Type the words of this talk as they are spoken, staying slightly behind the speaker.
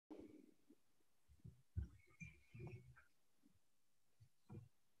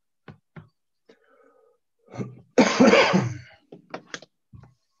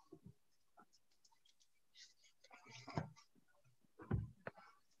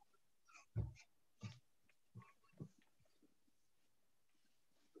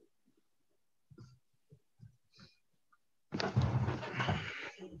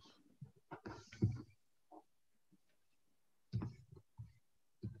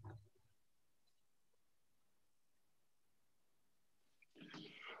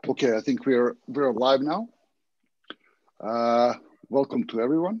Okay, I think we're live now. Welcome to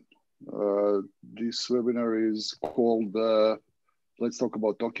everyone. This webinar is called "Let's Talk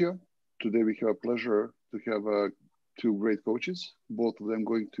About Tokyo." Today we have a pleasure to have two great coaches, both of them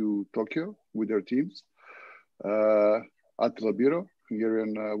going to Tokyo with their teams. Attila Biro,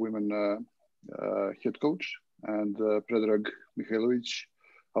 Hungarian women head coach, and Predrag Mihailovic,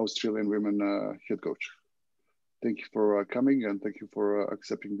 Australian women head coach. Thank you for coming, and thank you for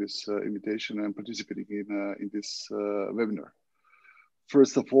accepting this invitation and participating in this webinar.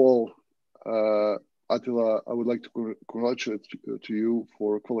 First of all, Attila, I would like to congratulate to you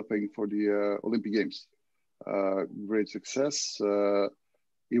for qualifying for the Olympic Games. Great success.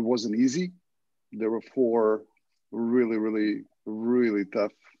 It wasn't easy. There were four really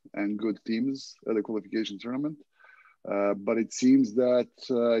tough and good teams at the qualification tournament. But it seems that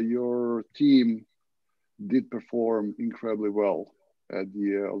your team did perform incredibly well at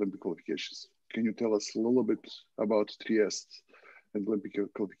the Olympic qualifications. Can you tell us a little bit about Trieste and Olympic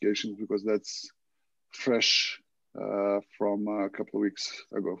qualifications, because that's fresh from a couple of weeks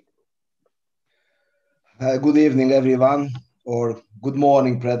ago? Good evening, everyone, or good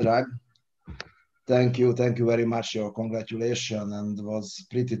morning, Predrag. Thank you very much. Your congratulations, and it was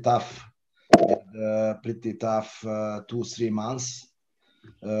pretty tough. Pretty tough 2-3 months.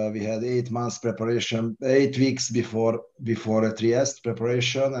 We had 8 months preparation, 8 weeks before a Trieste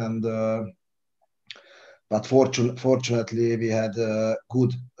preparation, and but fortunately we had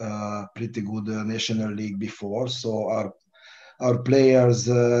pretty good national league before, so our players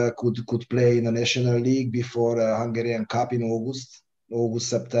could play in a national league before a Hungarian Cup in August.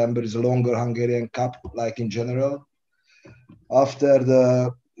 September is a longer Hungarian Cup, like in general. After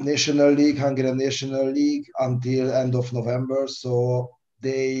the Hungarian National League until end of November, so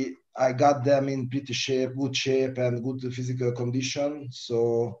I got them in good shape and good physical condition.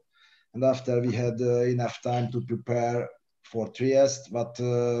 So, and after we had enough time to prepare for Trieste, but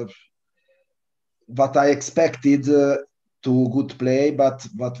I expected to good play, but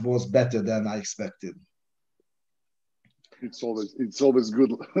what was better than I expected. It's always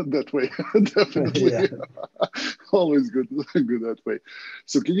good that way. Definitely. Yeah. Always good that way.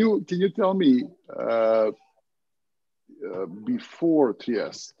 So can you tell me, before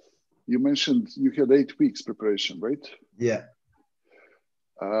Trieste, you mentioned you had 8 weeks preparation, right? Yeah.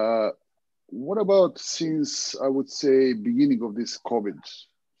 What about since, I would say, beginning of this COVID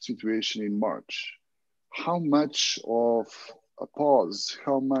situation in March? How much of a pause,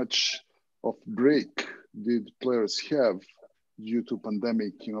 how much of break did players have due to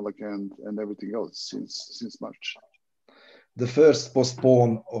pandemic, and everything else since March? The first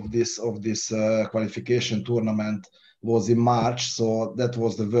postpone of this qualification tournament was in March, so that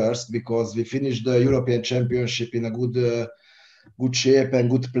was the worst, because we finished the European Championship in a good shape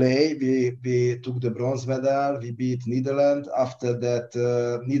and good play. We took the bronze medal. We beat Netherlands. After that,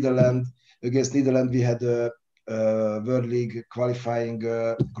 against Netherlands, we had a World League qualifying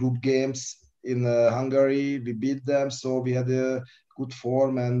group games in Hungary. We beat them, so we had a good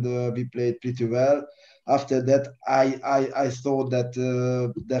form, and we played pretty well. After that, I thought that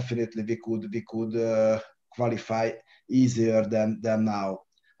definitely we could qualify easier than now.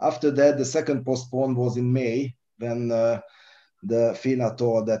 After that, the second postpone was in May, when the FINA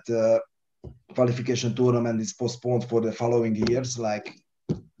told that qualification tournament is postponed for the following years, like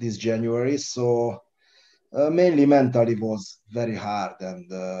this January. So mainly mentally was very hard, and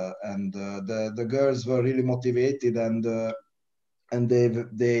the girls were really motivated, and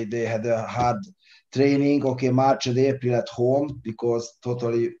they had a hard training. Okay, March and April at home, because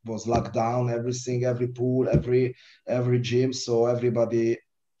totally was locked down, everything, every pool, every gym, so everybody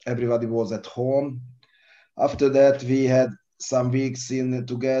was at home. After that, we had some weeks in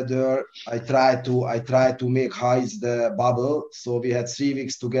together. I tried to make highs the bubble, so we had 3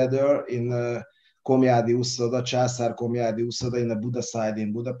 weeks together in Komjádi Uszoda, Császár Komjádi Uszoda, in the Buda side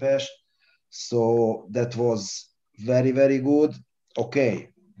in Budapest. So that was very good. Okay,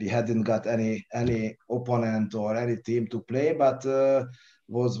 we hadn't got any opponent or any team to play, but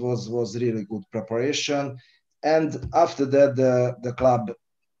was really good preparation. And after that, the club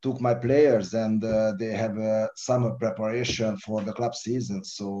took my players, and they have a summer preparation for the club season.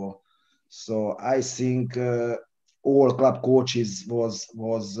 So I think all club coaches was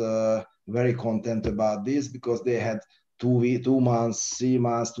very content about this, because they had 2 months, 3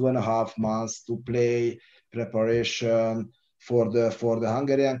 months, 2.5 months to play preparation for the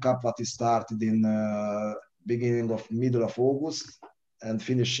Hungarian Cup, what started in middle of August and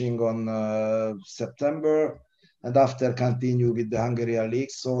finishing on September, and after continue with the Hungarian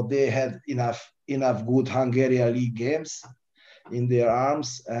League. So they had enough good Hungarian League games in their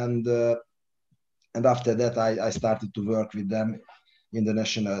arms, and after that I started to work with them in the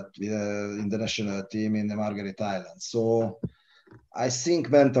national team in the Margaret Islands. So I think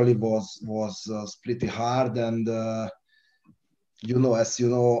mentally was pretty hard, and as you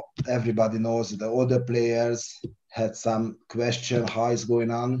know, everybody knows the older players had some question how is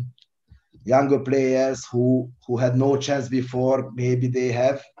going on. Younger players who had no chance before, maybe they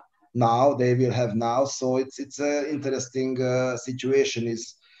will have now. So it's an interesting situation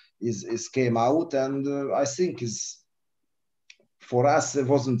is came out, and I think is for us it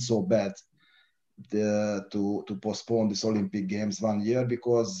wasn't so bad to postpone this Olympic Games 1 year,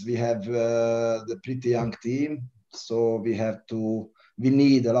 because we have the pretty young team, so we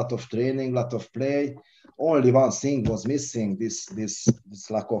need a lot of training, lot of play. Only one thing was missing, this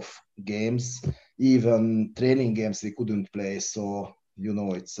lack of games. Even training games we couldn't play. So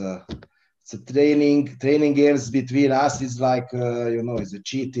it's a training games between us is like it's a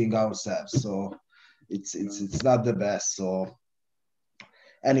cheating ourselves. So it's not the best. So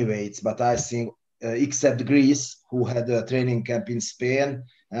anyway, but I think except Greece, who had a training camp in Spain,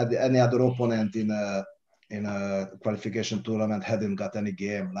 and any other opponent in a qualification tournament hadn't got any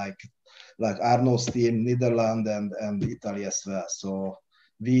game, like Arno's team, Netherlands and Italy as well. So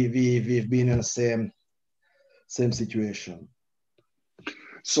we've been in the same situation.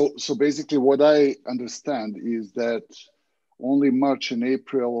 So basically, what I understand is that only March and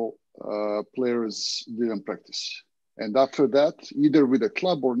April players didn't practice. And after that, either with a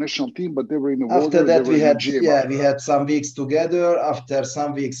club or national team, but they were in the water. After that, we had some weeks together. After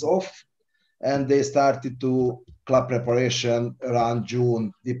some weeks off, and they started to club preparation around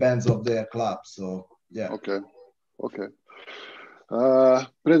June. Depends of their club. So yeah. Okay.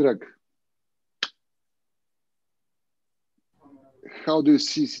 Predrag, how do you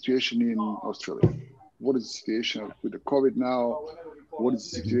see situation in Australia? What is the situation with the COVID now? What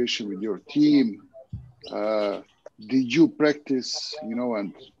is the situation with your team? Did you practice,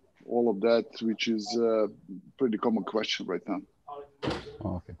 and all of that, which is a pretty common question right now.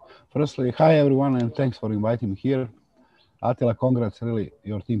 Okay. Firstly, hi everyone, and thanks for inviting me here. Attila, congrats, really,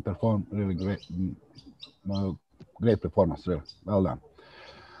 your team performed really great, great performance, really, well done.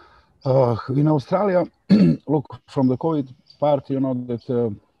 In Australia, look, from the COVID part,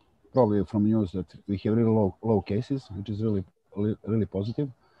 that probably from news that we have really low cases, which is really positive.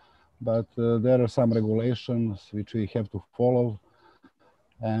 But there are some regulations which we have to follow,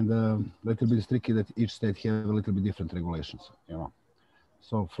 and a little bit tricky that each state have a little bit different regulations,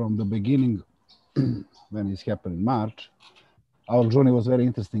 So from the beginning, when this happened in March, our journey was very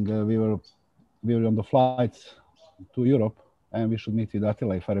interesting. We were on the flights to Europe, and we should meet with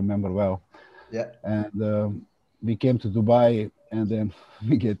Attila, if I remember well. Yeah. And we came to Dubai, and then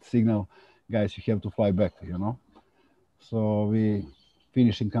we get signal, guys, you have to fly back, So we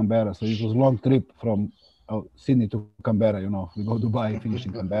finished in Canberra. So it was a long trip from Sydney to Canberra, We go to Dubai, finish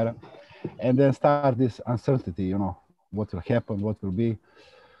in Canberra. And then start this uncertainty, what will happen, what will be.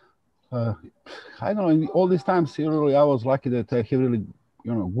 I don't know, in all these times, really, I was lucky that I have really,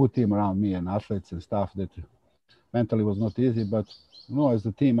 good team around me and athletes and stuff that mentally was not easy. But, as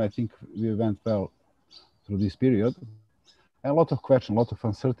a team, I think we went well through this period. And a lot of questions, a lot of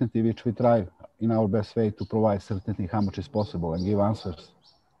uncertainty, which we try in our best way to provide certainty how much is possible and give answers,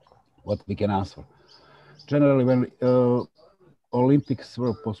 what we can answer. Generally, when Olympics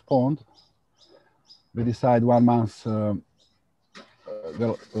were postponed, we decided 1 month to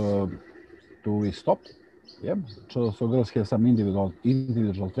stop. Yeah. So girls have some individual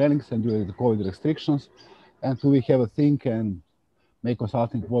trainings and during the COVID restrictions, and we have a think and make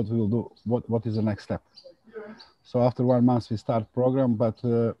consulting what we will do, what is the next step. So after 1 month we start program, but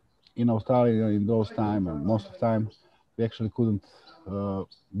in Australia in those time and most of the time we actually couldn't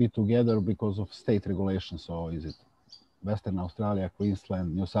be together because of state regulations. So is it Western Australia,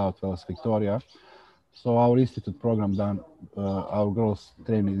 Queensland, New South Wales, Victoria. So our institute program done, our girls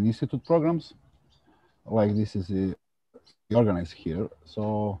train in institute programs, like this is we organize here.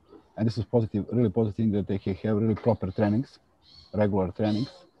 So, and this is positive, really positive thing that they have really proper trainings, regular trainings.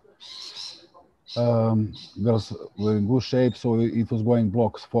 Girls were in good shape, so it was going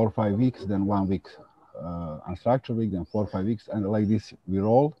blocks 4 or 5 weeks, then 1 week unstructured week, then 4 or 5 weeks, and like this we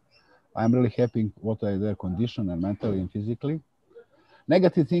rolled. I'm really happy what are their condition and mentally and physically.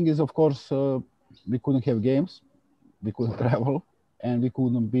 Negative thing is, of course, we couldn't have games, we couldn't travel, and we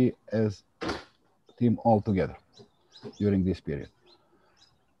couldn't be as a team all together during this period.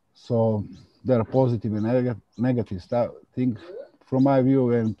 So there are positive and negative stuff. Thing from my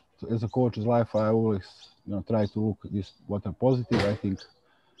view and as a coach's life, I always try to look at this what are positive. I think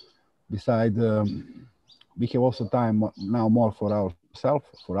beside we have also time now more for ourselves,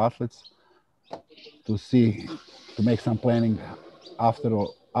 for athletes, to see, to make some planning after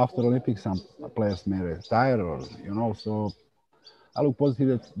Olympics. Some players may retire, or So I look positive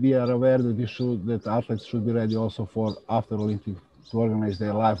that we are aware that that athletes should be ready also for after Olympics to organize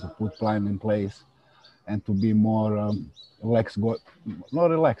their life, to put plan in place, and to be more relaxed. Not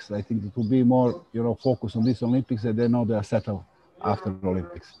relaxed. I think to be more focused on these Olympics, that they know they are settled after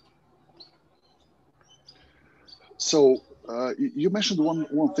Olympics. So you mentioned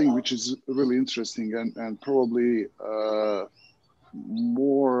one thing which is really interesting and probably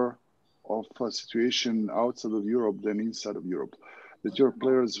more of a situation outside of Europe than inside of Europe, that your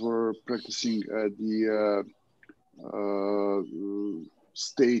players were practicing at the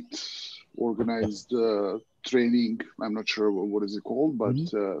state organized training. I'm not sure what is it called, but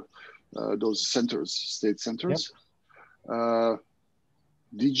those centers, state centers. Yep.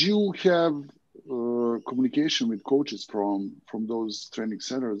 Did you have communication with coaches from those training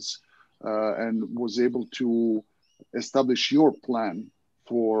centers and was able to establish your plan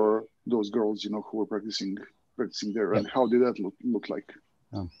for those girls, who were practicing there? And how did that look like?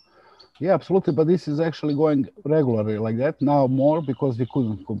 Yeah, absolutely. But this is actually going regularly like that now more because we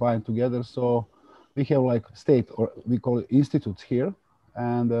couldn't combine together. So we have like state, or we call it institutes here,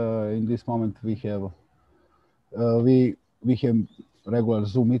 and in this moment we have regular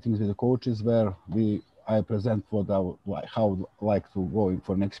Zoom meetings with the coaches where I present how I would like to go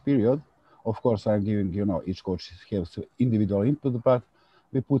for next period. Of course, I'm giving each coach has individual input, but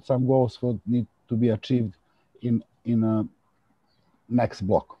we put some goals that need to be achieved in a next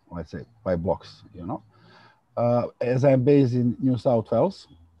block, let's say by blocks. As I'm based in New South Wales,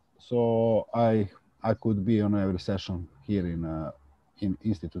 so I could be on every session here in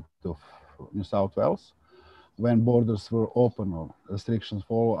Institute of New South Wales. When borders were open or restrictions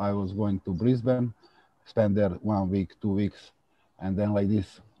follow, I was going to Brisbane, spend there 1 week, 2 weeks, and then like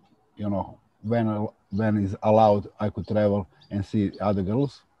this, when is allowed, I could travel and see other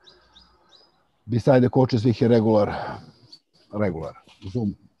girls. Beside the coaches, we have regular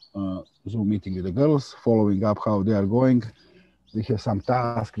Zoom meeting with the girls, following up how they are going. We have some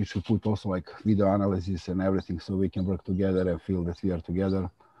tasks which we put also like video analysis and everything, so we can work together and feel that we are together,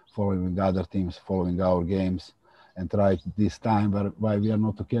 following the other teams, following our games, and try this time why we are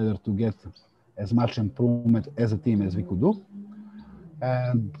not together to get as much improvement as a team as we could do.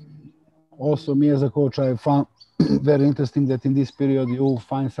 And also me as a coach, I found very interesting that in this period you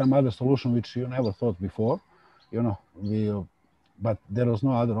find some other solution which you never thought before, but there was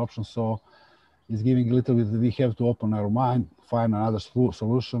no other option. So it's giving a little bit, we have to open our mind, find another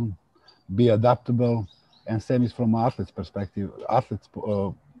solution, be adaptable, and same is from athletes' perspective. Athletes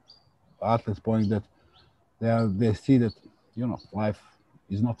point that they see that life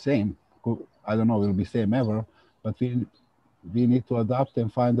is not same. I don't know, will be same ever, but we need to adapt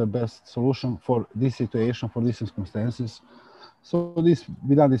and find the best solution for this situation, for these circumstances. So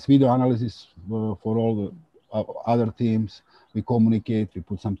we done this video analysis for all the other teams. We communicate, we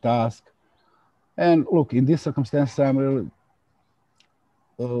put some tasks, and look, in these circumstances, I'm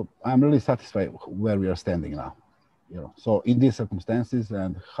really satisfied where we are standing now. So in these circumstances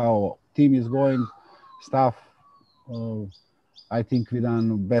and how team is going, stuff, I think we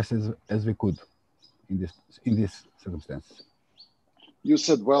done best as we could in these circumstances. You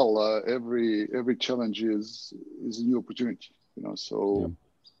said well, every challenge is a new opportunity. So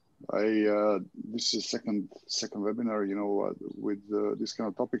yeah. This is second webinar, with these kind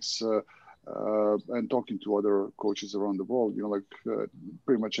of topics. And talking to other coaches around the world,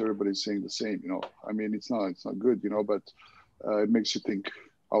 pretty much everybody's saying the same. I mean, it's not good, but it makes you think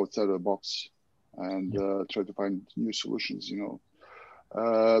outside of the box and try to find new solutions.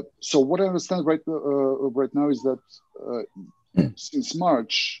 So what I understand right now is that since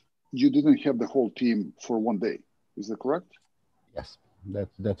March you didn't have the whole team for one day. Is that correct? Yes,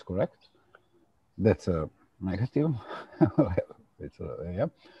 that's correct. That's a negative. Yeah.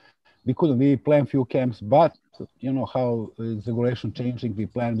 We plan few camps, but how is the regulation changing? We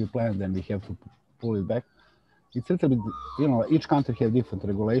plan, then we have to pull it back. It's a little bit, each country has different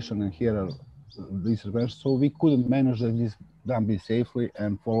regulation, and here are these regulations. So we couldn't manage that this done be safely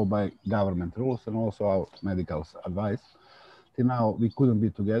and followed by government rules and also our medical advice. Till now, we couldn't be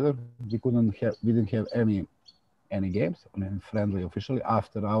together. We didn't have any games, friendly officially.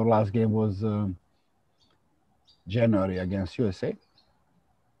 After our last game was January against USA.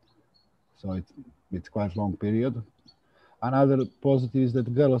 So it's quite long period. Another positive is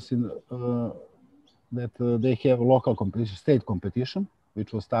that girls they have a local competition, state competition,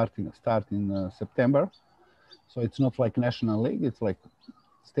 which will start in September. So it's not like national league. It's like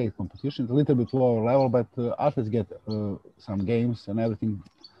state competition, a little bit lower level, but athletes get some games and everything.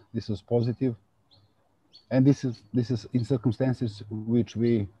 This is positive, and this is in circumstances which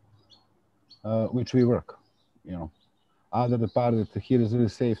we work. You know, other the part that here is really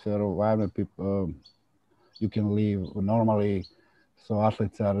safe environment. People, you can live normally, so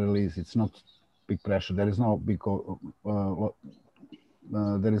athletes are released. It's not big pressure. There is no big.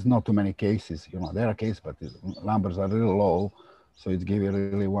 There is not too many cases. You know, there are cases, but numbers are really low. So it's giving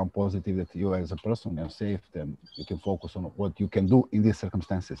really one positive that you as a person are safe, and you can focus on what you can do in these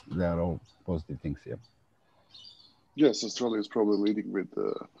circumstances. They are all positive things. Yeah. Yes, Australia is probably leading with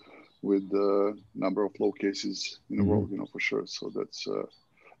the number of low cases in the world, you know, for sure. So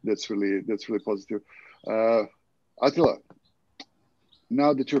that's really positive. Attila,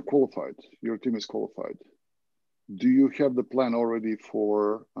 now that you're qualified, your team is qualified. Do you have the plan already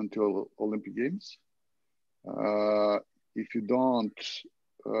for until Olympic Games? If you don't,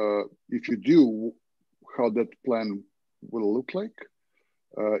 if you do, how that plan will look like?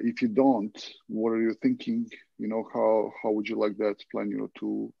 If you don't, what are you thinking? You know, how would you like that plan, you know,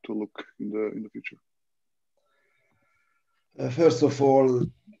 to look in the future? First of all,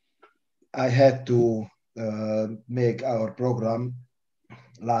 I had to make our program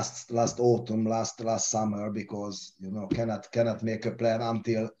last autumn, last summer, because you know cannot make a plan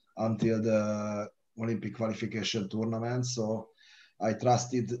until the Olympic qualification tournament. So I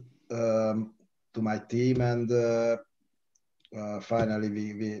trusted to my team, and finally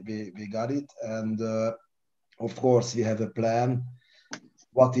we got it. And of course we have a plan.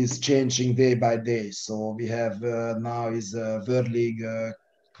 What is changing day by day? So we have now is a World League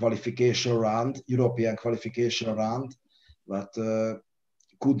qualification round, European qualification round, but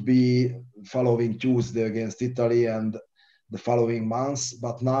could be following Tuesday against Italy and the following months.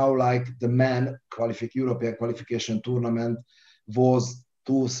 But now, like the men European qualification tournament was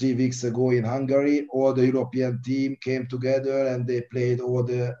 2-3 weeks ago in Hungary, all the European team came together and they played all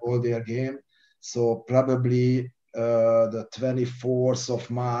their game. So probably the 24th of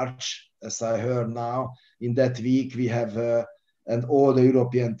March, as I heard now, in that week we have, and all the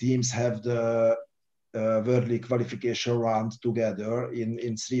European teams have the World League qualification round together in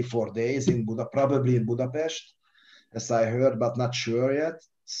 3-4 days probably in Budapest, as I heard, but not sure yet.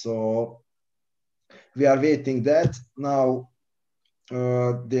 So we are waiting that. Now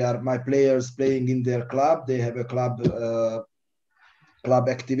they are my players playing in their club. They have a club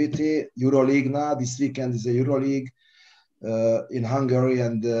activity, EuroLeague now. This weekend is a EuroLeague in Hungary,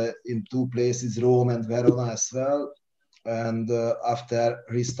 and in 2 places, Rome and Verona as well. And after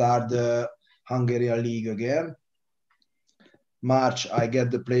restart the Hungarian League again. March, I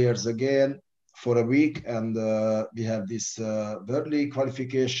get the players again for a week, and we have this World League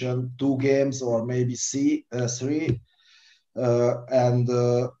qualification, 2 games or maybe 3. And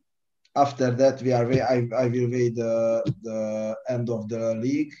after that, I will wait the end of the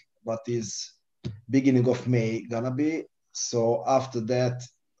league, what is beginning of May gonna be. So after that,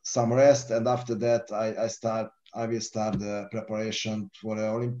 some rest, and after that, I will start the preparation for the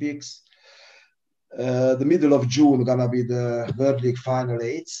Olympics. The middle of June gonna be the World League Final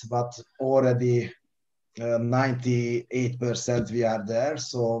 8, but already 98% we are there.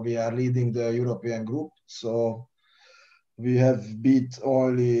 So we are leading the European group. So we have beat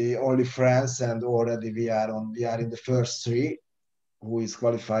only France, and already we are in the first 3, who is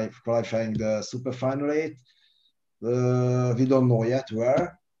qualifying the Super Final 8. We don't know yet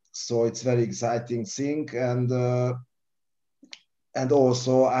where. So it's very exciting thing, and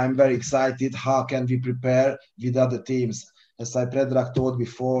also I'm very excited how can we prepare with other teams. As Predrag told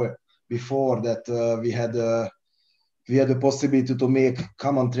before that we had the possibility to make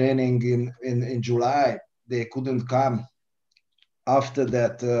common training in July. They couldn't come. After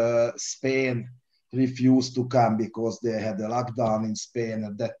that, Spain refused to come because they had a lockdown in Spain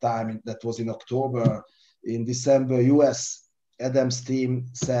at that time. That was in October. In December, US Adams team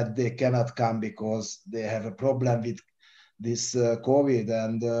said they cannot come because they have a problem with this COVID.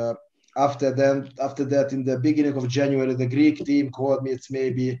 And after that, in the beginning of January, the Greek team called me. It's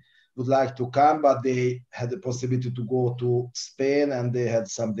maybe would like to come, but they had the possibility to go to Spain, and they had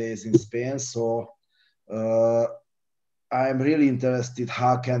some days in Spain. So I'm really interested.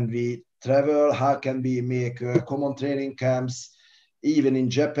 How can we travel? How can we make common training camps? Even in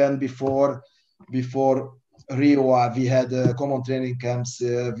Japan before Rio, we had common training camps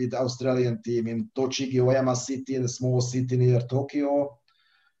with Australian team in Tochigi, Oyama City, in a small city near Tokyo.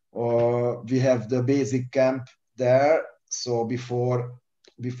 We have the basic camp there. So before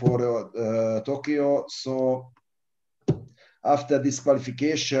Tokyo. So after this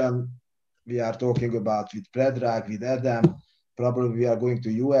qualification, we are talking about with Predrag, with Adam, probably we are going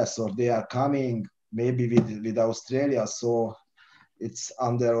to US, or they are coming maybe with Australia. So it's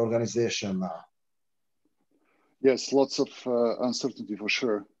under organization now. Yes, lots of uncertainty for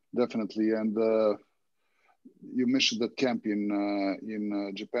sure, definitely. And you mentioned that camp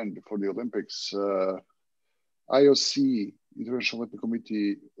in Japan before the Olympics. IOC, International Olympic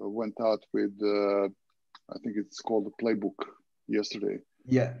Committee, went out with I think it's called the playbook yesterday.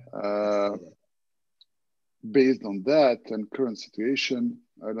 Yeah. Based on that and current situation,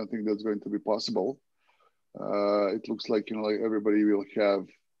 I don't think that's going to be possible. It looks like, you know, like everybody will have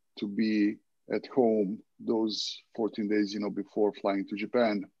to be at home those 14 days, you know, before flying to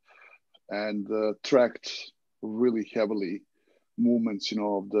Japan, and tracked really heavily movements, you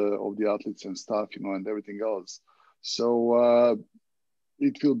know, of the athletes and staff, you know, and everything else. So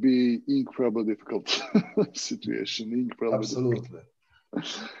it will be incredibly difficult situation, incredibly Absolutely.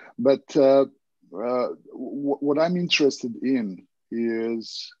 difficult. But what I'm interested in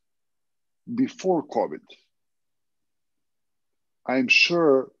is before COVID. I'm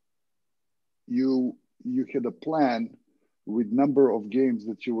sure you had a plan with number of games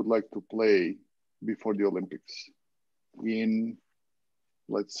that you would like to play before the Olympics in,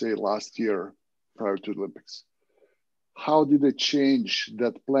 let's say, last year prior to the Olympics. How did it change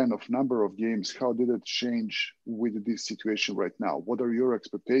that plan of number of games? How did it change with this situation right now? What are your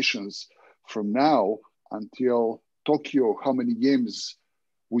expectations from now until Tokyo? How many games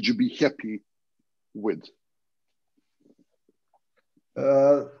would you be happy with?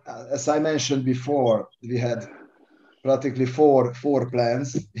 As I mentioned before, we had practically four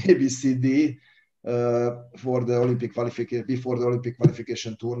plans, A, B, C, D, for the Olympic qualification, before the Olympic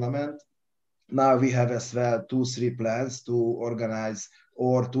qualification tournament. Now we have as well 2-3 plans to organize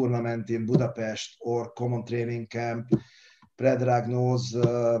or tournament in Budapest or common training camp. Predrag knows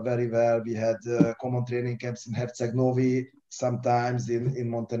very well. We had common training camps in Herceg-Novi, sometimes in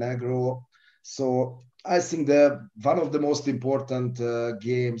Montenegro. So I think that one of the most important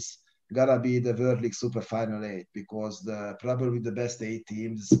games gotta be the World League Super Final 8, because probably the best 8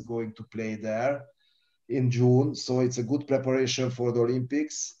 teams going to play there in June. So it's a good preparation for the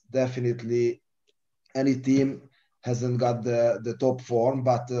Olympics. Definitely any team hasn't got the top form,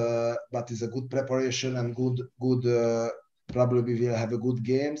 but it's a good preparation and good probably we'll have a good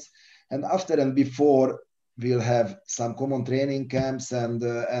games. And after and before, we'll have some common training camps, and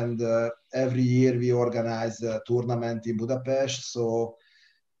every year we organize a tournament in Budapest. So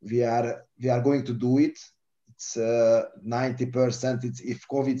we are going to do it. It's 90%. It's if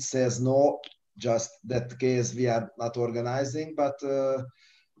COVID says no, just that case we are not organizing. But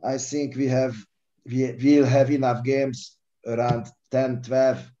I think we'll have enough games. Around 10,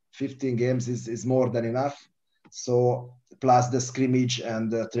 12, 15 games is more than enough. So plus the scrimmage and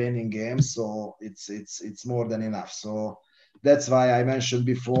the training games, so it's more than enough. So that's why I mentioned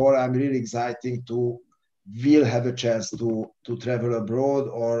before, I'm really excited to will have a chance to travel abroad,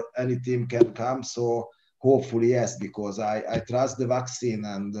 or any team can come. So hopefully yes, because I trust the vaccine,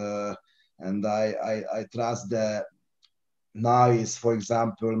 and I trust that now is, for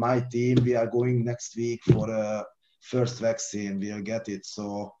example, my team, we are going next week for a first vaccine, we'll get it.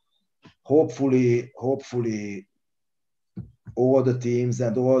 So hopefully all the teams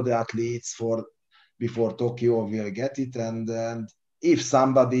and all the athletes before Tokyo will get it. And if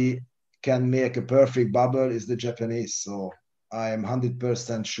somebody can make a perfect bubble, is the Japanese. So I am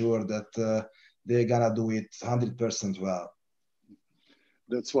 100% sure that they're gonna do it 100% well.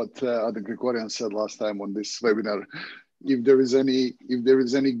 That's what Adam Gregorian said last time on this webinar. If there is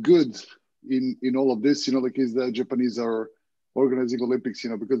any good in all of this, you know, like is the Japanese are organizing Olympics, you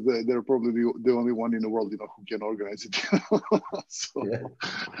know, because they're probably the only one in the world, you know, who can organize it. So, yeah.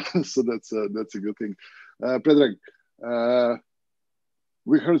 So that's a good thing. Predrag,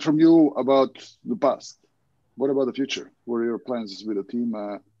 we heard from you about the past. What about the future? What are your plans with the team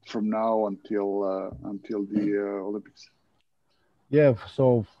from now until the Olympics? Yeah,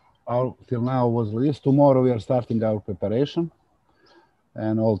 so till now was this. Tomorrow we are starting our preparation,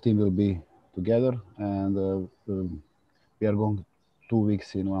 and all team will be together, and we are going 2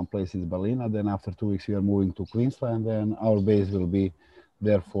 weeks in one place in Berlin. Then after 2 weeks we are moving to Queensland, and our base will be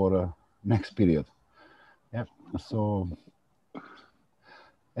there for next period. Yeah. So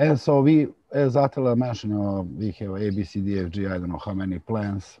we, as Attila mentioned, we have A, B, C, D, F, G. I don't know how many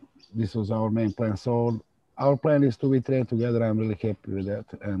plans. This was our main plan. So our plan is to be trained together. I'm really happy with that,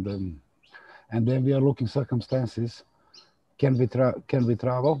 and then we are looking circumstances. Can we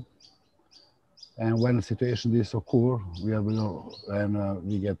travel? And when the situation is occur,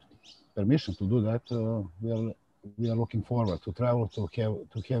 we get permission to do that. We are looking forward to travel,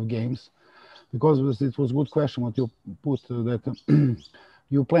 to have games. because it was a good question what you put that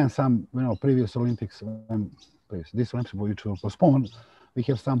you plan some, previous Olympics, this Olympics which were postponed. We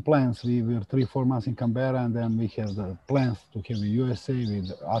have some plans. We were 3-4 months in Canberra, and then we have the plans to have the USA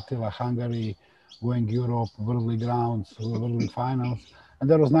with Attila, Hungary, going Europe, World League rounds, World League finals. And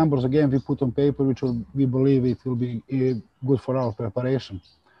there was numbers again we put on paper, which we believe it will be good for our preparation.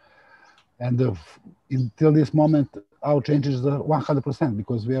 And until this moment, our change is 100%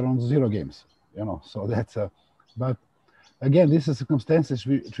 because we are on 0 games, So that's but again, these are circumstances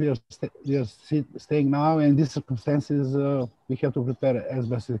we are staying now, and these circumstances we have to prepare as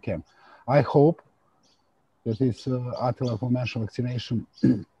best we can. I hope that this Attila who mentioned vaccination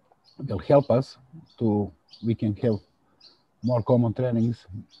will help us we can have more common trainings,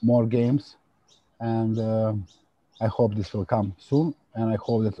 more games, and I hope this will come soon. And I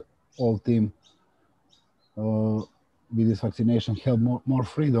hope that all team with this vaccination have more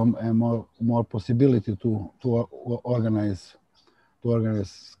freedom and more possibility to organize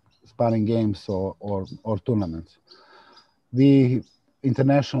sparring games or tournaments. The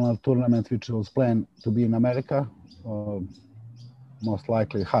international tournament which was planned to be in America, most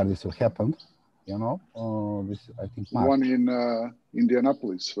likely this will happen. This I think March. One in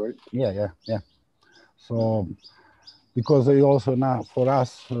Indianapolis, right? Yeah. So because they also now for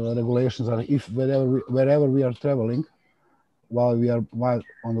us regulations are wherever we are traveling, while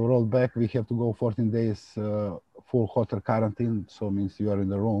on the road back, we have to go 14 days full hotel quarantine. So means you are in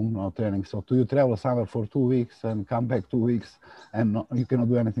the room, no training. So you travel somewhere for 2 weeks and come back 2 weeks, and you cannot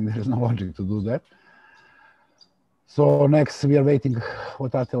do anything. There is no logic to do that. So next, we are waiting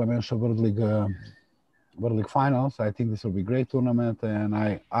what Attila mentioned, World League finals. I think this will be a great tournament, and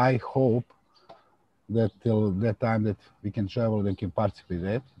I hope that till that time that we can travel and can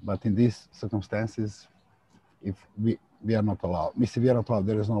participate. But in these circumstances, if we are not allowed. We are not allowed.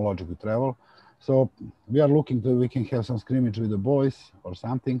 There is no logic to travel. So we are looking we can have some scrimmage with the boys or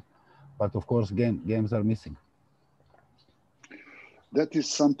something. But of course, games are missing. That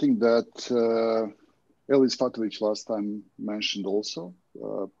is something that Elis Fatovic last time mentioned also.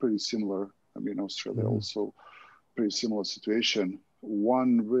 Pretty similar. Australia also pretty similar situation.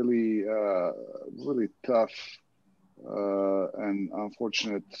 One really tough and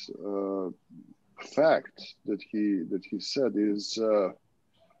unfortunate fact that he said is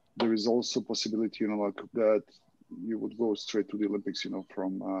there is also possibility, that you would go straight to the Olympics,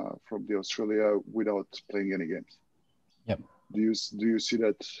 from the Australia without playing any games. Yep. Do you see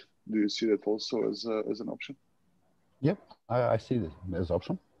that? Do you see that also as an option? Yep, I see it as an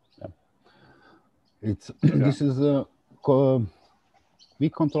option. Yeah. This is we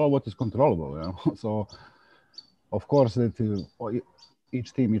control what is controllable. So of course that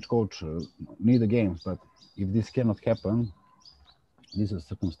each team, each coach need the games, but if this cannot happen, these are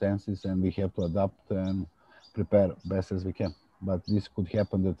circumstances, and we have to adapt and prepare best as we can. But this could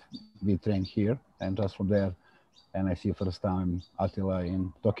happen that we train here, and just from there, and I see first time Attila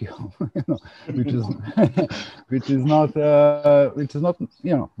in Tokyo, which is not,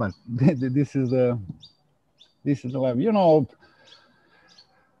 but this is the life.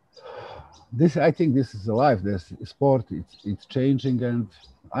 I think this is a life. This sport, it's changing, and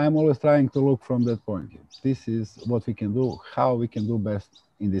I'm always trying to look from that point. This is what we can do, how we can do best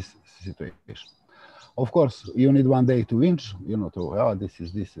in this situation. Of course, you need one day to whinge, this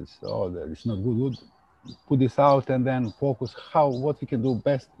is not good. Put this out and then focus what we can do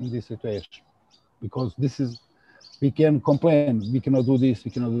best in this situation. Because we can complain, we cannot do this,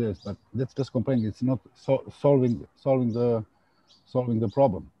 we cannot do this, but that's just complaining. It's not solving the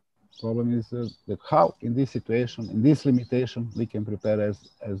problem. Problem is that how in this situation, in this limitation, we can prepare as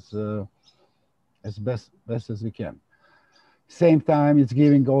best as we can. Same time, it's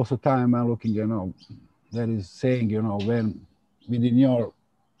giving also time and looking, there is saying, when within your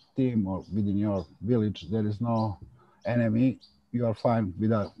team or within your village there is no enemy, you are fine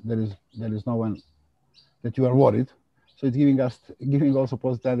without there is no one that you are worried. So it's giving also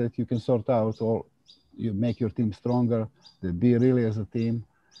positive that you can sort out, or you make your team stronger, that be really as a team,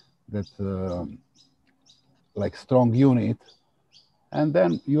 that like strong unit, and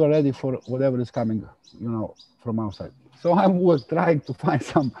then you are ready for whatever is coming, from outside. So I'm trying to find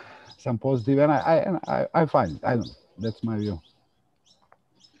some positive, and I find it. I don't know. That's my view.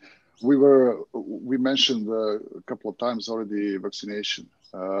 We mentioned a couple of times already vaccination.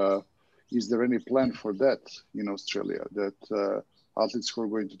 Is there any plan for that in Australia, that athletes who are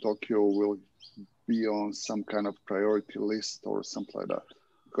going to Tokyo will be on some kind of priority list or something like that?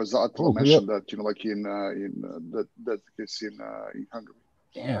 Because Attila mentioned that, like in that case in Hungary.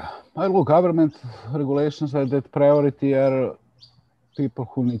 Yeah, look, government regulations are that priority are people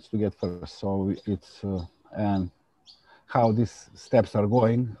who needs to get first. So it's and how these steps are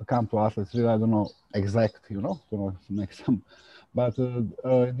going. Come to athletes. Really, I don't know exact. To make some. But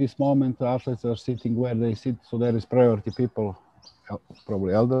at this moment, athletes are sitting where they sit. So there is priority people,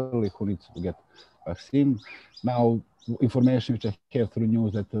 probably elderly, who needs to get vaccine. Now, information which I have through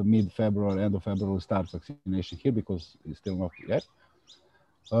news that mid-February, end of February, will start vaccination here because it's still not yet.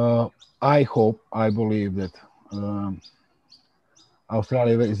 I believe that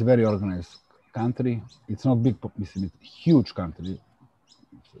Australia is a very organized country. It's not big, it's a huge country.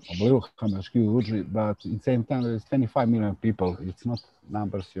 Unbelievable how much huge, but at the same time, there's 25 million people. It's not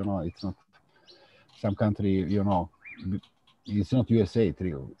numbers, it's not some country, it's not USA,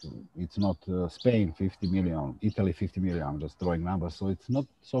 it's not Spain, 50 million, Italy, 50 million, I'm just throwing numbers. So it's not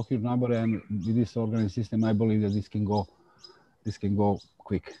so huge number, and with this organized system, I believe that this can go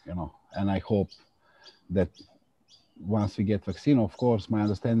quick, and I hope that once we get vaccine, of course, my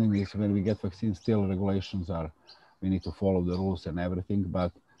understanding is when we get vaccine, still regulations we need to follow the rules and everything,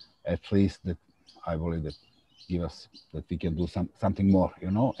 but at least that I believe that that we can do something more,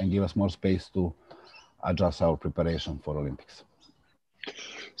 and give us more space to adjust our preparation for Olympics.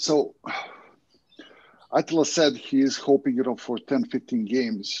 So Attila said he is hoping, for 10, 15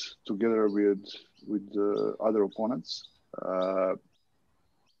 games together with other opponents.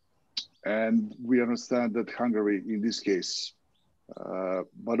 And we understand that Hungary, in this case,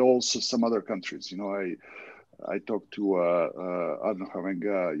 but also some other countries, I talked to Arno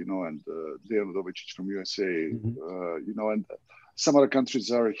Havenga, and Dejan Dovicic from USA, and some other countries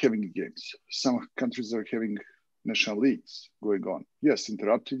are having games. Some countries are having national leagues going on. Yes,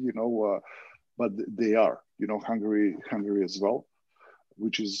 interrupted, but they are, Hungary as well,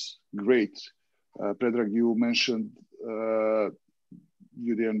 which is great. Predrag, you mentioned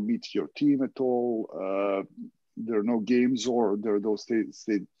you didn't meet your team at all. There are no games, or there are those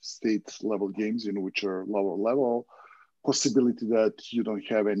state level games, which are lower level. Possibility that you don't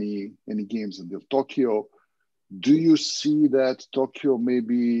have any games until Tokyo. Do you see that Tokyo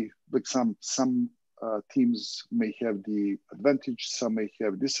maybe like some teams may have the advantage, some may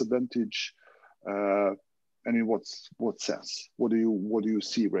have disadvantage? And in what sense? What do you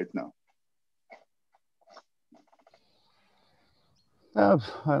see right now? I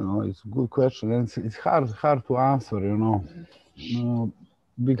don't know. It's a good question, and it's hard to answer.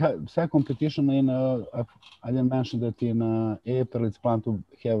 Because competition I didn't mention that in April it's planned to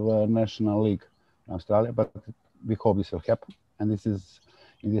have a national league in Australia, but we hope this will happen. And this is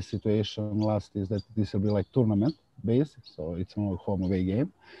in this situation. Last is that this will be like tournament based, so it's not a home away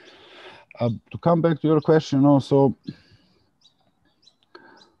game. To come back to your question, also,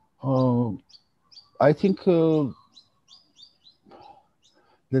 I think.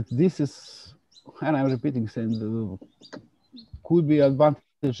 That this is, and I'm repeating, saying could be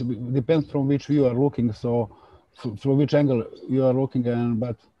advantage, depends from which view you are looking, so from which angle you are looking,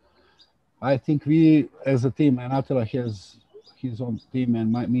 but I think we as a team, and Attila has his own team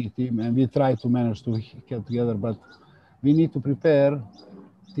and me team, and we try to manage to get together, but we need to prepare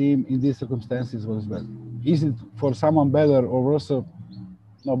team in these circumstances was better. Is it for someone better or worse?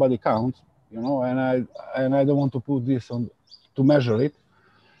 Nobody counts, and I don't want to put this on to measure it.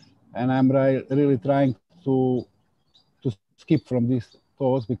 And I'm really trying to skip from these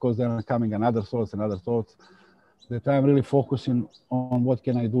thoughts, because then are coming another thoughts, that I'm really focusing on what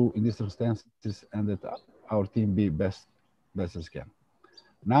can I do in these circumstances, and that our team be best as can.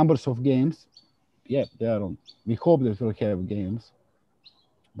 Numbers of games, yeah, they are on. We hope that we'll have games,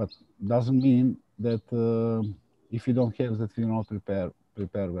 but doesn't mean that if you don't have that, we will not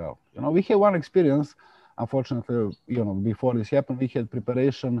prepare well. We have one experience, unfortunately, before this happened, we had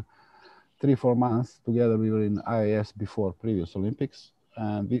preparation 3-4 months together. We were in IAS before previous Olympics,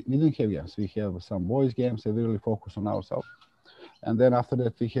 and we didn't have games. We have some boys games, and we really focus on ourselves. And then after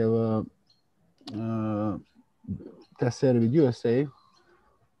that, we have a test series with USA,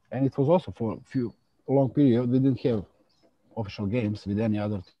 and it was also for a long period. We didn't have official games with any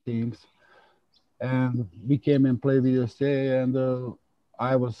other teams, and we came and played with USA, and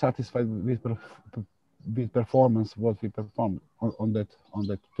I was satisfied with performance, what we performed on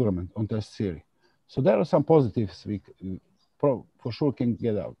that tournament, on test series. So there are some positives we for sure can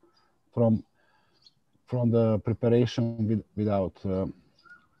get out from the preparation without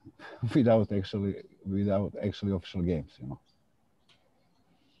actually official games.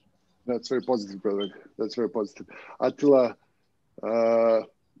 That's very positive, brother. That's very positive. Attila,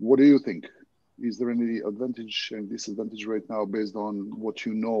 what do you think? Is there any advantage and disadvantage right now based on what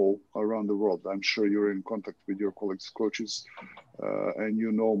you know around the world? I'm sure you're in contact with your colleagues, coaches. and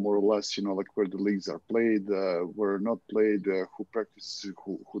you know more or less, like where the leagues are played, where not played, who practices,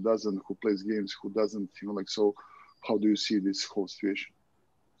 who doesn't, who plays games, who doesn't, like, so how do you see this whole situation?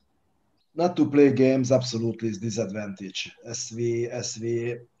 Not to play games absolutely is disadvantage, as we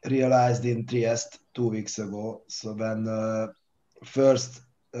realized in Trieste 2 weeks ago. So when first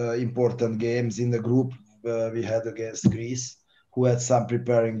important games in the group we had against Greece, who had some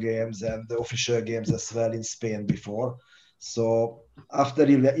preparing games and the official games as well in Spain before. So after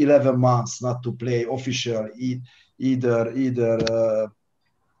 11 months not to play official either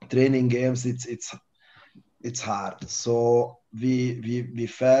training games, it's hard. So we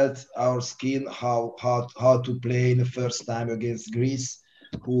felt our skin how to play in the first time against Greece,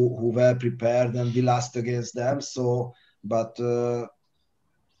 who were prepared, and we lost against them. So, but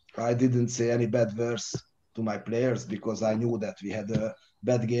I didn't say any bad words to my players because I knew that we had a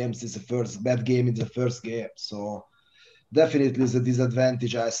bad games. It's the first bad game in the first game. So definitely is a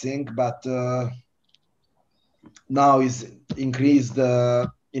disadvantage, I think. But now is increased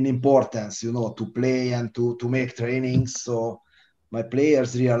in importance, to play and to make trainings. So my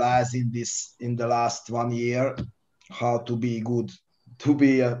players realize in the last 1 year how to be good, to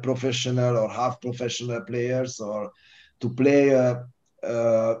be a professional or half professional players, or to play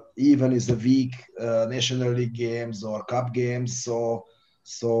even is a week national league games or cup games. So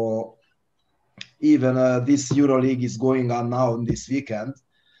even this EuroLeague is going on now in this weekend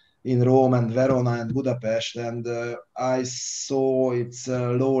in Rome and Verona and Budapest, and I saw it's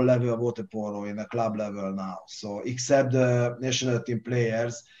a low level Waterpolo in a club level now. So except the national team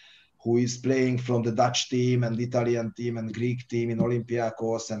players who is playing from the Dutch team and Italian team and Greek team in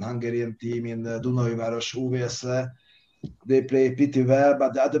Olympiacos and Hungarian team in Dunajváros UVS, they play pretty well,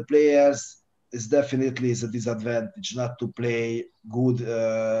 but the other players is definitely is a disadvantage not to play good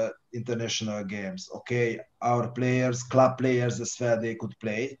international games. Okay, our players, club players as well, they could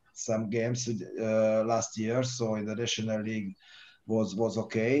play some games last year, so in the national league was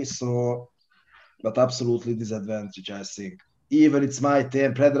okay. So, but absolutely disadvantage, I think. Even it's my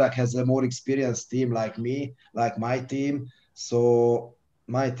team. Predrag has a more experienced team like me, like my team. So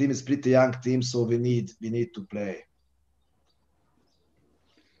my team is pretty young team, so we need to play.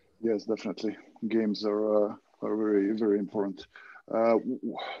 Yes, definitely. Games are very, very important. When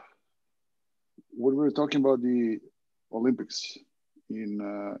we were talking about the Olympics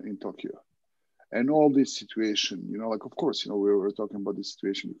in Tokyo and all this situation, like, of course, we were talking about this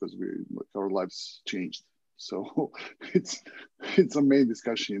situation because our lives changed. So it's a main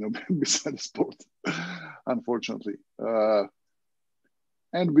discussion, beside the sport, unfortunately.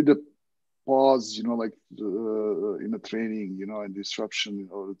 And with the pause, like in the training, and disruption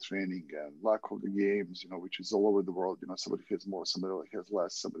of the training and lack of the games, which is all over the world. Somebody has more, somebody has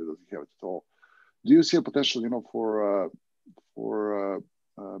less, somebody doesn't have it at all. Do you see a potential, for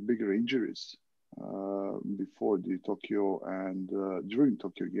bigger injuries before the Tokyo and during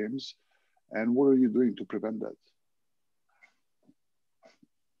Tokyo Games? And what are you doing to prevent that?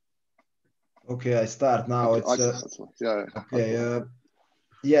 Okay, I start now. Yeah. Okay.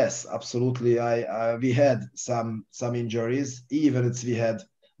 Yes, absolutely. We had some injuries. Even we had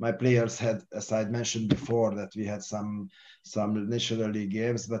my players had, as I mentioned before, that we had some national league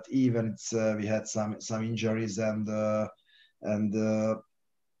games. But even we had some injuries and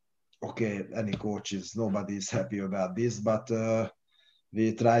okay, any coaches, nobody is happy about this. But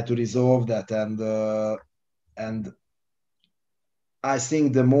we try to resolve that and I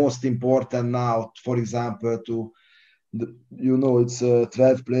think the most important now, for example, it's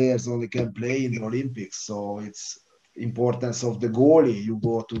 12 players only can play in the Olympics, so it's importance of the goalie. You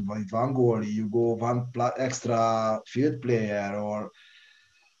go to with one goalie, you go one extra field player, or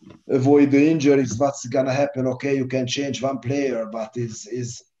avoid the injuries. What's gonna happen? Okay, you can change one player, but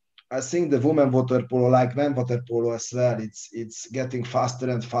is I think the women water polo, like men water polo as well, it's getting faster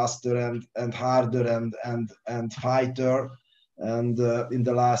and faster and harder and fighter, and in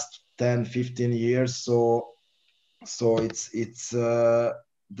the last 10-15 years. So it's the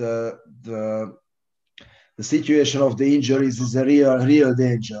situation of the injuries is a real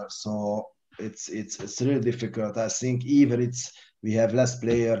danger. So it's really difficult. I think even we have less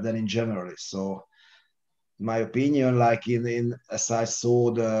player than in January. So my opinion, like in as I saw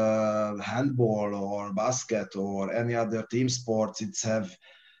the handball or basket or any other team sports, it's have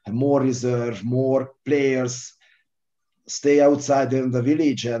more reserve, more players stay outside in the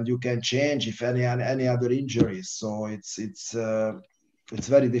village, and you can change if any other injuries. So it's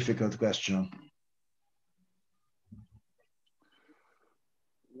very difficult question.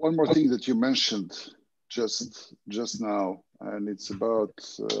 One more thing that you mentioned just now, and it's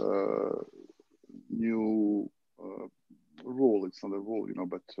about new rule. It's not a rule,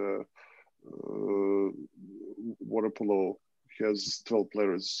 but Waterpolo has 12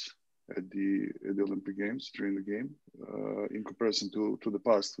 players at the Olympic Games during the game, in comparison to the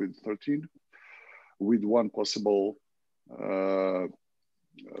past with 13, with one possible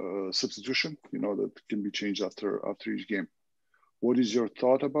substitution, that can be changed after each game. What is your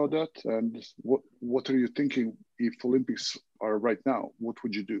thought about that? And what are you thinking if Olympics are right now? What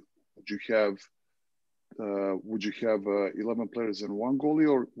would you do? Would you have 11 players and one goalie,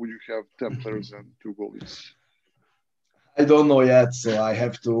 or would you have 10 players and two goalies? I don't know yet, so I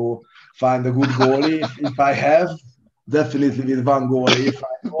have to find a good goalie. If I have, definitely with one goalie. If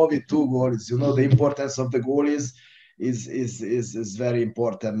I go with two goalies, the importance of the goalies is very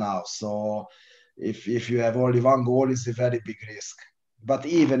important now. So if you have only one goal, it's a very big risk. But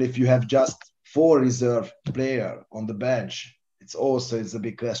even if you have just 4 reserve player on the bench, it's a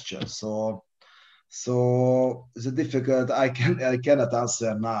big question. So it's a difficult. I cannot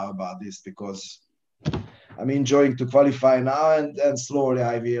answer now about this because I'm enjoying to qualify now, and slowly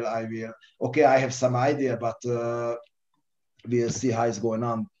I will. Okay, I have some idea, but we'll see how it's going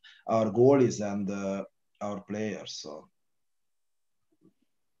on. Our goalies and our players. So.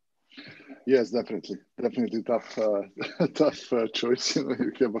 Yes, definitely tough choice.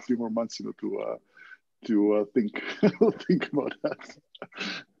 You have a few more months, to think about that.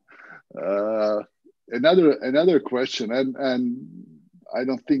 Another question, and I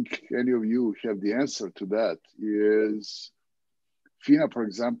don't think any of you have the answer to that, is FINA, for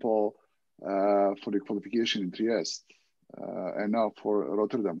example, for the qualification in Trieste, and now for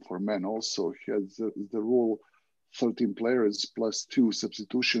Rotterdam for men also has the rule 13 players plus 2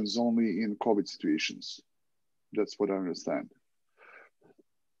 substitutions only in COVID situations. That's what I understand.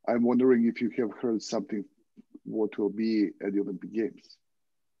 I'm wondering if you have heard something what will be at the Olympic Games,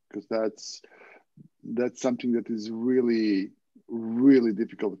 because that's something that is really, really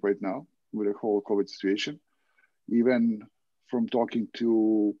difficult right now with the whole COVID situation. Even from talking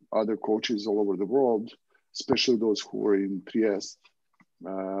to other coaches all over the world, especially those who are in Trieste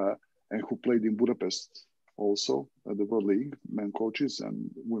and who played in Budapest also at the World League, men coaches and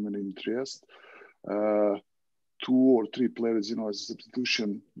women in Trieste. 2 or 3 players, as a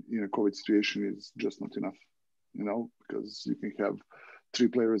substitution in a COVID situation is just not enough, because you can have 3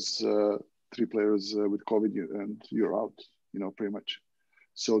 players with COVID and you're out, pretty much.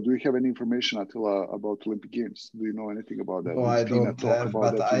 So do you have any information, Attila, about Olympic Games? Do you know anything about that? No, I don't have,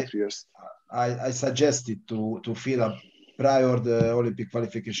 but I suggested to fill up prior the Olympic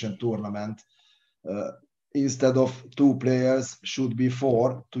qualification tournament. Instead of 2 players, should be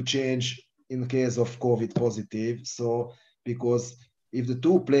 4 to change in case of COVID positive. So, because if the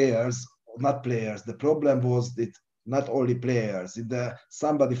 2 players, not players, the problem was that not only players, if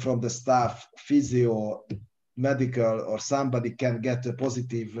somebody from the staff, physio, medical, or somebody can get a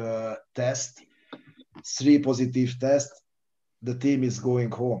positive test, 3 positive tests, the team is going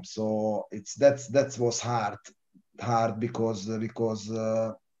home. So that was hard because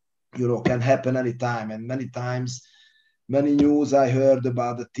can happen anytime, and many times, many news I heard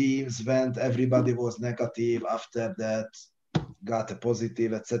about the teams went, everybody was negative, after that got a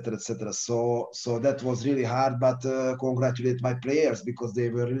positive, etc. So that was really hard, but congratulate my players because they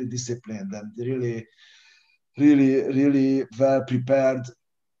were really disciplined and really, really, really well prepared,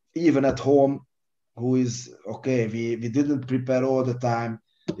 even at home. Who is okay? We didn't prepare all the time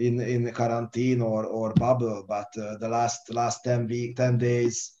in quarantine or bubble, but the last 10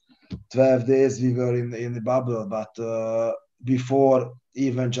 days. 12 days we were in the bubble, but before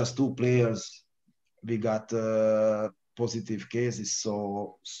even just 2 players, we got positive cases.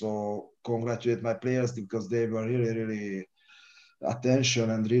 So congratulate my players because they were really, really attention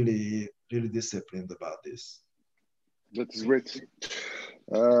and really, really disciplined about this. That is great.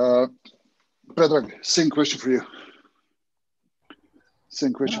 Predrag, same question for you.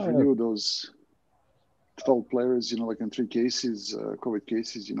 Those 12 players, like in 3 cases, COVID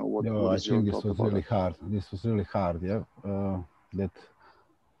cases, what is your thought about that? This was really hard, yeah. That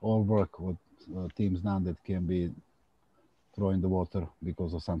all work what teams done that can be thrown in the water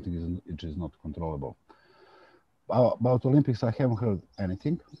because of something which is not controllable. About Olympics, I haven't heard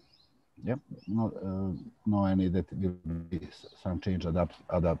anything. Yeah, no any that will be some change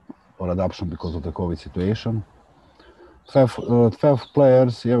adoption because of the COVID situation. 12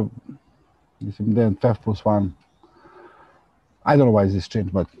 players, yeah. Then 12 plus 1. I don't know why this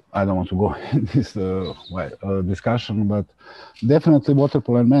changed, but I don't want to go in this discussion. But definitely,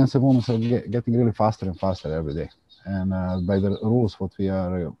 waterpolo and men's and women's are getting really faster and faster every day. And by the rules, what we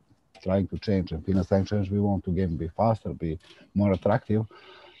are trying to change, and FINA trying to change, we want to game be faster, be more attractive.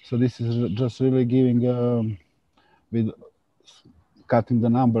 So this is just really giving with cutting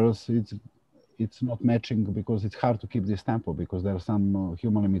the numbers, it's not matching because it's hard to keep this tempo because there's some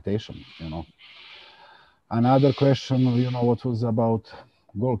human limitation, you know. Another question, you know, what was about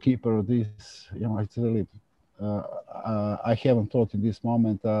goalkeeper, this, you know, it's really, I haven't thought in this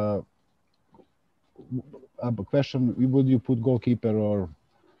moment, a question, would you put goalkeeper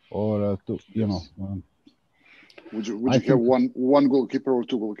or to, you know. Would you have one goalkeeper or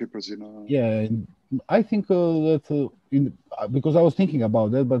two goalkeepers in? Yeah, I think that because I was thinking about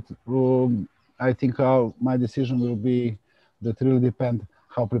that, but I think my decision will be that really depend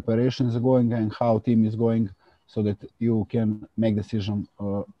how preparation is going and how team is going, so that you can make decision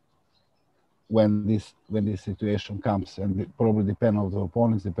when this situation comes, and it probably depend on the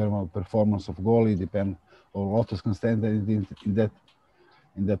opponents, depend on the performance of goalie, depend on a lot of constantly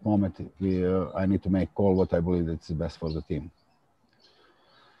in that moment. I need to make call what I believe that's the best for the team.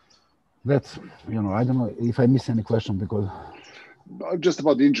 That's, you know, I don't know if I miss any question because just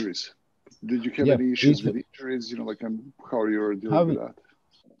about the injuries. Did you have any issues with injuries? You know, like how you're dealing with that?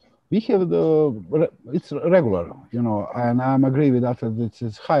 We have it's regular, you know, and I'm agree with that.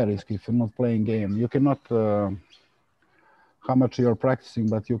 It's high risk if you're not playing game. You cannot how much you're practicing,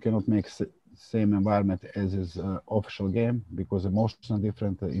 but you cannot make same environment as is official game because emotions are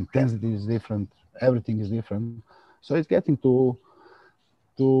different, intensity is different, everything is different. So it's getting to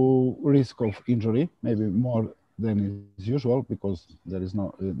risk of injury, maybe more than is usual because there is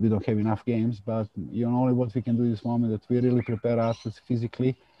no, we don't have enough games. But you know, only what we can do this moment that we really prepare ourselves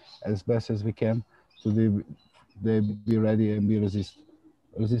physically as best as we can to be ready and be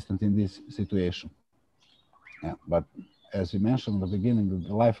resistant in this situation. Yeah, but as we mentioned at the beginning,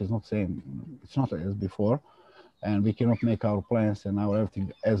 the life is not same. It's not as before, and we cannot make our plans and our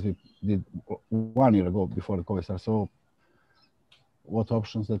everything as we did 1 year ago before the COVID started. So, what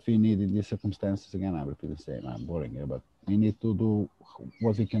options that we need in these circumstances? Again, I repeat the same. I'm boring here, but we need to do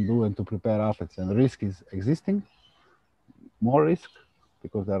what we can do and to prepare athletes. And the risk is existing, more risk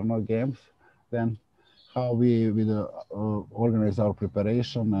because there are no games. Then how we organize our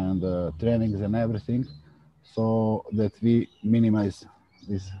preparation and trainings and everything, so that we minimize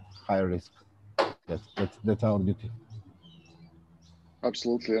this high risk. That's our duty.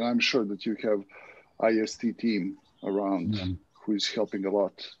 Absolutely, and I'm sure that you have IST team around who is helping a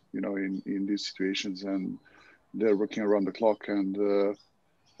lot, you know, in these situations, and they're working around the clock and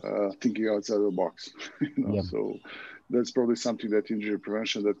thinking outside the box. You know, so that's probably something that injury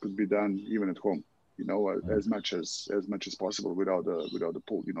prevention that could be done even at home. You know, as much as possible without the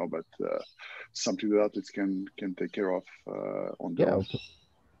pool. You know, but something that athletes can take care of on their own.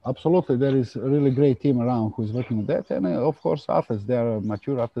 Absolutely, there is a really great team around who is working on that, and of course, athletes. They are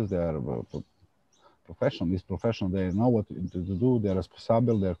mature athletes. They are professional. They know what to do. They are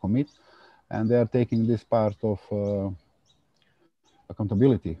responsible. They are committed, and they are taking this part of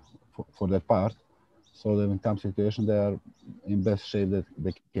accountability for that part. So that when it comes to situation, they are in best shape that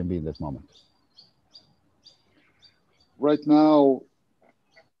they can be at that moment. Right now,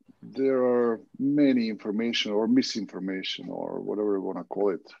 there are many information or misinformation or whatever you want to call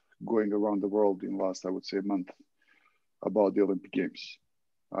it going around the world in last, I would say, month about the Olympic Games.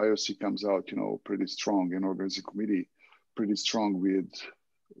 IOC comes out, you know, pretty strong, and organizing committee pretty strong with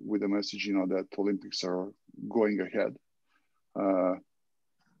the message, you know, that Olympics are going ahead.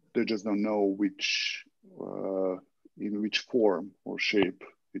 They just don't know in which form or shape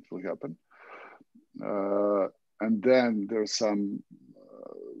it will happen. And then there's some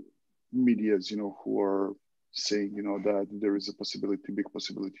medias, you know, who are saying, you know, that there is a possibility, big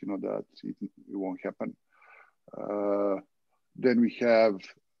possibility, you know, that it won't happen. Then we have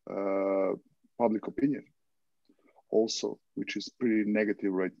public opinion also, which is pretty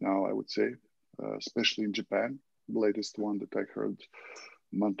negative right now, I would say, especially in Japan. The latest one that I heard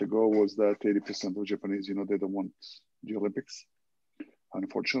a month ago was that 80% of Japanese, you know, they don't want the Olympics,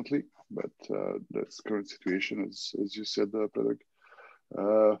 unfortunately. But that's current situation, as you said, Predrag.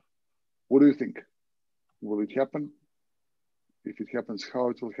 What do you think? Will it happen? If it happens, how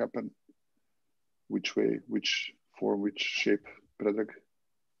it will happen? Which way, which form, which shape, Predrag?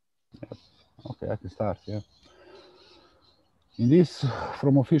 Yes. Okay, I can start, yeah. In this,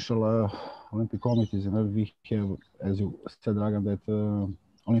 from official Olympic committees, and we have, as you said, Dragan, that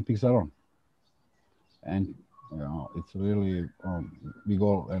Olympics are on. And, you know, it's really, we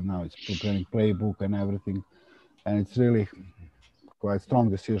go, and now it's preparing playbook and everything. And it's really quite strong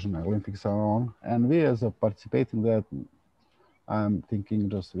decision. Olympics are on. And we, as a participating that, I'm thinking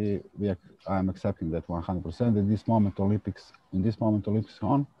just I'm accepting that 100%. In this moment, Olympics are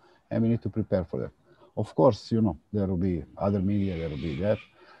on, and we need to prepare for that. Of course, you know, there will be other media, there will be that.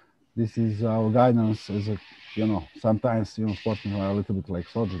 this is our guidance. As a, sometimes sportsmen are a little bit like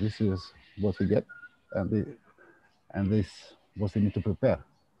soldiers. This is what we get, and this what we need to prepare.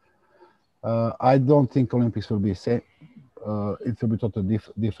 I don't think Olympics will be same. It will be totally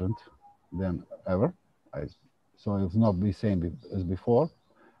different than ever. So it will not be same as before,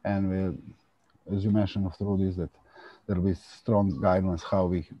 and as you mentioned through this, that there will be strong guidelines how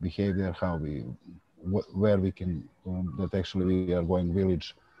we behave there, how we where we can that actually we are going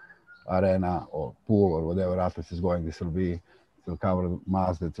village, arena or pool or whatever athletes is going. This will cover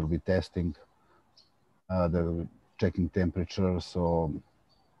mass. That will be testing. They will be checking temperature. So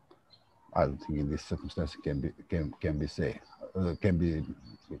I don't think in this circumstance can be say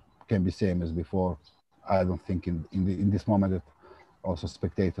can be same as before. I don't think in this moment that also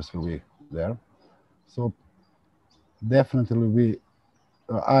spectators will be there. So definitely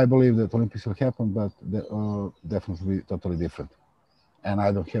I believe that Olympics will happen, but definitely be totally different. And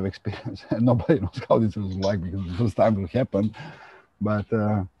I don't have experience, and nobody knows how this will like because the first time will happen. But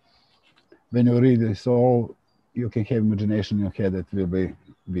when you read this all, you can have imagination in your head that will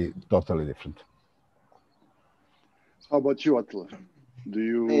be totally different. How about you, Attila? Do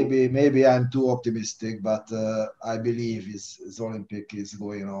you maybe I'm too optimistic, but I believe is Olympic is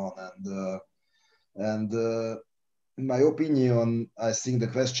going on, and in my opinion, I think the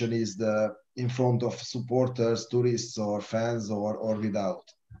question is in front of supporters, tourists, or fans, or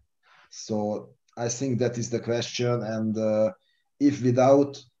without. So I think that is the question, and if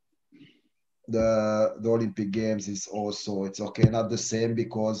without the Olympic Games is also it's okay, not the same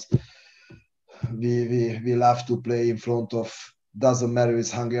because we love to play in front of doesn't matter if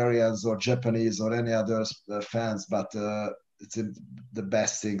it's Hungarians or Japanese or any other fans, but it's the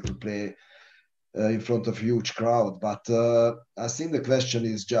best thing to play in front of huge crowd. But I think the question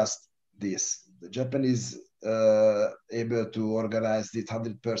is just this: the Japanese able to organize it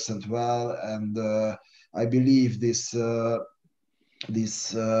 100% well, and I believe this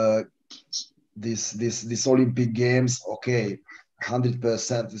Olympic Games, okay,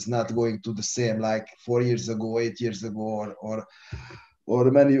 100% is not going to the same like 4 years ago, 8 years ago,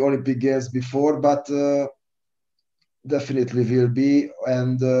 or many Olympic Games before, but definitely will be.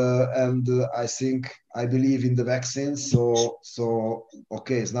 And I think I believe in the vaccines. So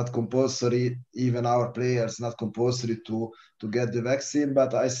okay, it's not compulsory. Even our players not compulsory to get the vaccine,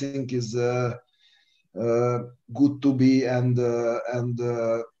 but I think is good to be and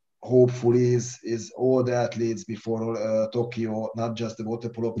hopefully is all the athletes before Tokyo, not just the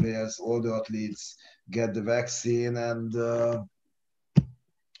Waterpolo players, all the athletes get the vaccine, and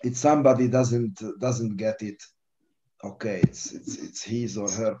if somebody doesn't get it, okay, it's his or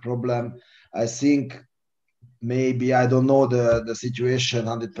her problem. I think maybe I don't know the situation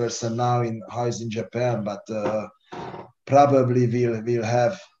 100% now in how is in Japan, but probably we'll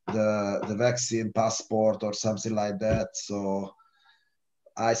have the vaccine passport or something like that. So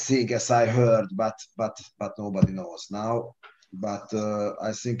I think, as I heard, but nobody knows now. But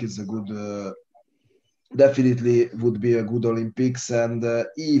I think it's a good, definitely would be a good Olympics, and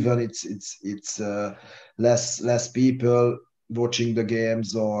even it's less people watching the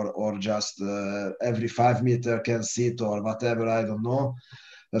games, or just every 5 meter can sit or whatever. I don't know.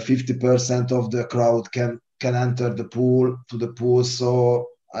 50% of the crowd can enter the pool. So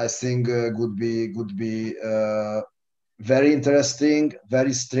I think could be. Very interesting,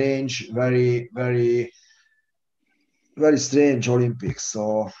 very strange, very strange Olympics.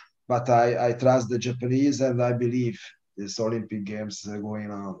 So, but I trust the Japanese, and I believe this Olympic Games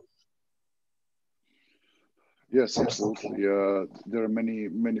going on. Yes, absolutely. There are many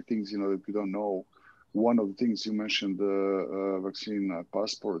things that we don't know. One of the things you mentioned, the vaccine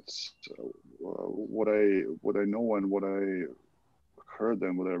passports. What I know and what I heard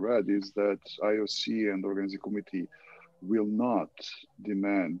and what I read is that IOC and the organizing committee will not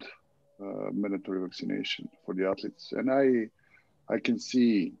demand mandatory vaccination for the athletes, and I can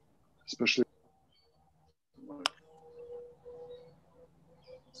see, especially.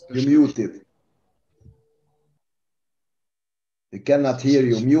 You muted. We cannot hear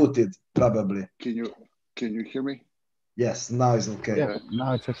you. Muted, probably. Can you hear me? Yes, now it's okay. Yeah,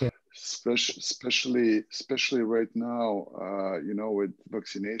 now it's okay. Especially right now, with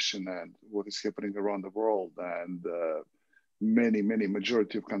vaccination and what is happening around the world, and many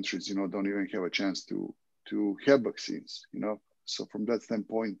majority of countries, don't even have a chance to have vaccines. So from that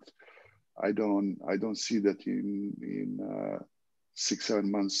standpoint, I don't see that in 6-7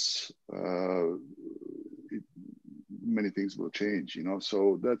 months many things will change.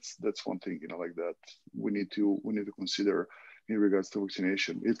 So that's one thing like that we need to consider in regards to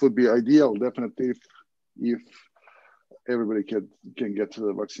vaccination. It would be ideal, definitely, if everybody can get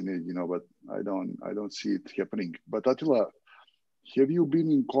vaccinated, but I don't see it happening. But Attila, have you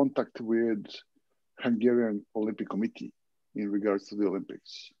been in contact with Hungarian Olympic Committee in regards to the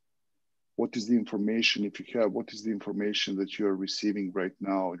Olympics? What is the information, if you have, what is the information that you are receiving right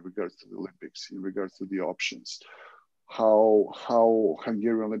now in regards to the Olympics, in regards to the options? How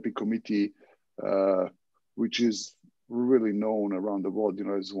Hungarian Olympic Committee, which is really known around the world,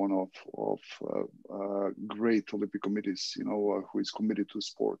 as one of great Olympic committees, who is committed to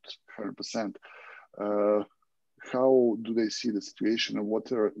sport 100%. How do they see the situation, and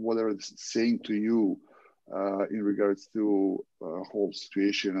what are they saying to you in regards to whole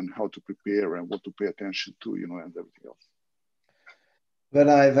situation and how to prepare and what to pay attention to, and everything else? When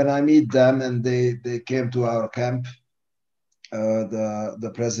I meet them and they came to our camp,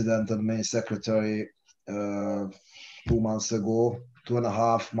 the president and main secretary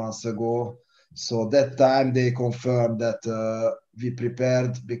 2.5 months ago. So that time they confirmed that we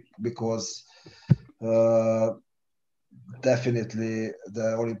prepared because definitely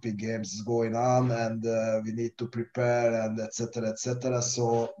the Olympic Games is going on and we need to prepare and etc. etc.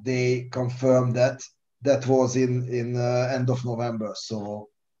 So they confirmed that was in end of November. So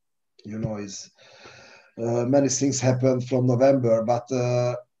is many things happened from November, but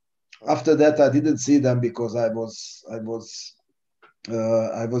after that I didn't see them because I was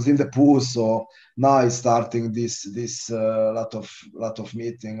in the pool. So now it's starting this lot of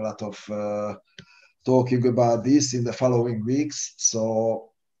meeting, lot of talking about this in the following weeks.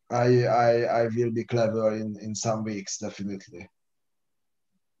 So I will be clever in some weeks, definitely.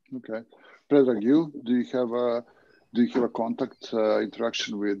 Okay, Predrag, do you have a contact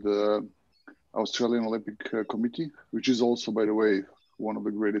interaction with Australian Olympic Committee, which is also, by the way, one of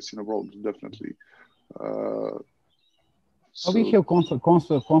the greatest in the world, definitely. So we have constant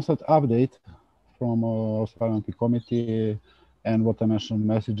update from Australian Olympic Committee, and what I mentioned,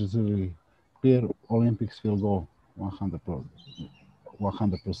 message is really clear. Olympics will go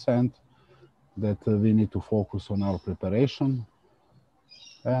 100%. That we need to focus on our preparation,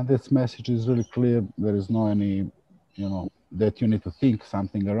 and this message is really clear. There is no any, that you need to think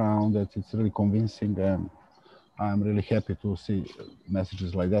something around. That it's really convincing, and I'm really happy to see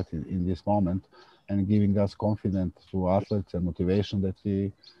messages like that in this moment, and giving us confidence to athletes and motivation that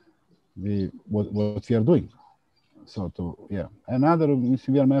what we are doing. So another,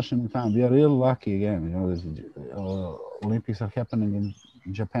 we are mentioning time, we are really lucky again. Olympics are happening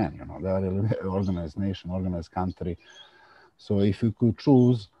in Japan. They are a really organized nation, organized country. So if we could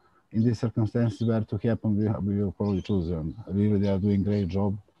choose in these circumstances where to happen, we will probably choose them. Really, they are doing great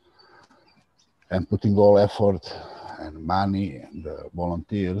job and putting all effort and money and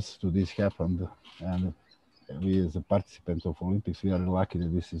volunteers to this happened. And we, as a participant of Olympics, we are lucky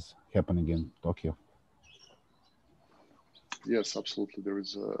that this is happening in Tokyo. Yes, absolutely. There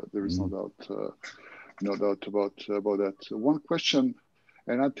is no doubt about that. One question,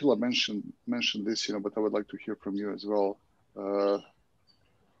 and Attila mentioned this, but I would like to hear from you as well.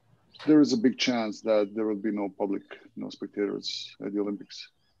 There is a big chance that there will be no public, no spectators at the Olympics.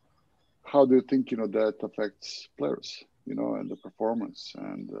 How do you think that affects players, and the performance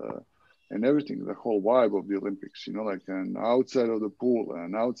and everything, the whole vibe of the Olympics, and outside of the pool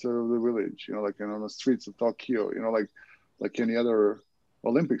and outside of the village, and on the streets of Tokyo, like any other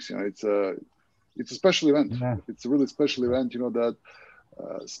Olympics, it's a special event. Yeah. It's a really special event, that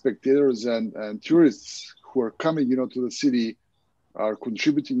spectators and tourists who are coming, to the city are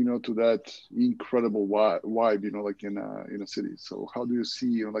contributing, to that incredible vibe, in a city. So how do you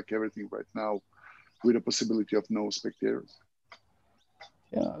see, everything right now with the possibility of no spectators?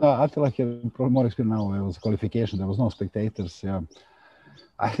 Yeah, I feel like probably more experience now. It was qualification. There was no spectators. Yeah,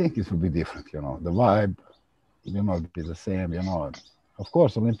 I think it will be different. The vibe will not be the same. Of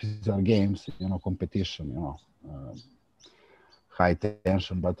course, Olympics are games. Competition. High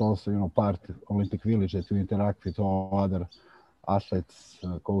tension, but also part Olympic village that you interact with all other athletes,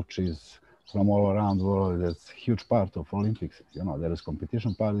 coaches from all around the world. That's a huge part of Olympics. There is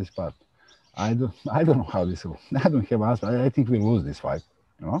competition part. This part. I don't know how this will. I don't have answer. I think we lose this fight.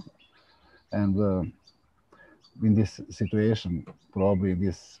 And in this situation, probably in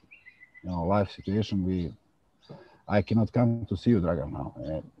this life situation, I cannot come to see you, Dragan, now,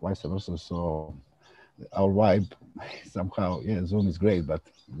 vice versa. So our vibe somehow, Zoom is great, but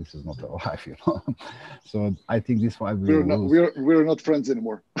this is not our life, So I think this vibe we're not friends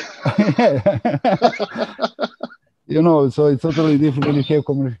anymore. So it's totally different when you have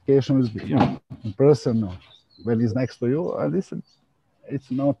communication with a person when he's next to you. It's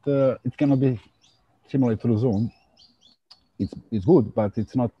not. It cannot be similar through Zoom. It's good, but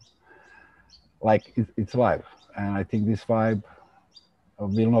it's not like it's live. and I think this vibe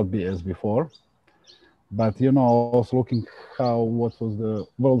will not be as before. But also looking what was the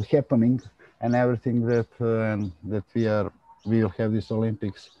world happening and everything that and that we will have this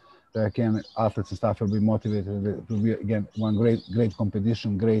Olympics. Again, athletes and staff will be motivated. It will be again one great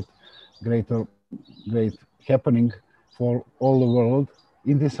competition, great happening for all the world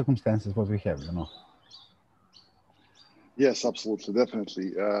in these circumstances what we have. Yes, absolutely,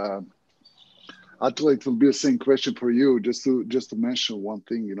 definitely. Attila, it will be the same question for you. Just to mention one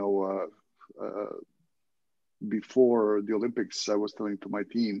thing, before the Olympics, I was telling to my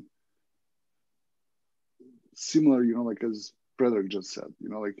team, similar, like as Predrag just said,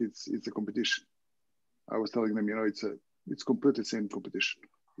 like it's a competition. I was telling them, it's completely same competition.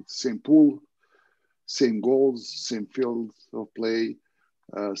 It's the same pool, same goals, same field of play,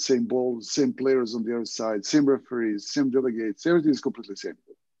 same balls, same players on the other side, same referees, same delegates. Everything is completely same,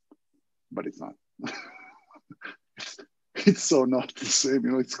 but it's not. It's so not the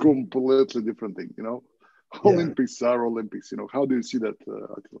same. It's completely different thing. Yeah. Olympics are Olympics. How do you see that,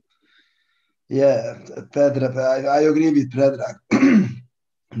 Attila? Yeah, Predrag, I agree with Predrag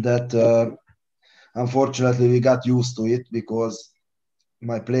that unfortunately we got used to it because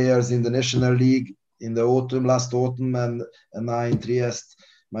my players in the National League in the last autumn and now in Trieste,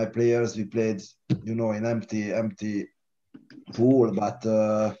 my players, we played, in empty pool, but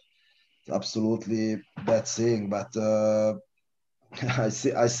absolutely bad thing. But I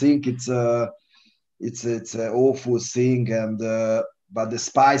think it's an awful thing, and but the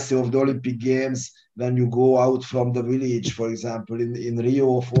spice of the Olympic Games when you go out from the village, for example, in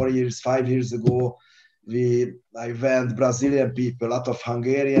Rio 5 years ago, I went Brazilian people, a lot of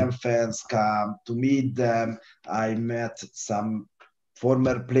Hungarian fans come to meet them. I met some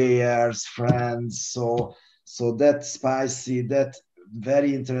former players, friends. So that spicy, that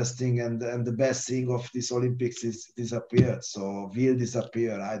very interesting, and the best thing of this Olympics is disappeared. So will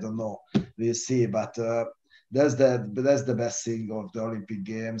disappear. I don't know. We'll see. But that's the best thing of the Olympic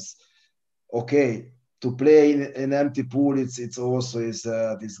Games. Okay, to play in an empty pool, it's also is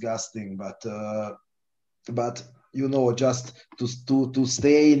disgusting. But just to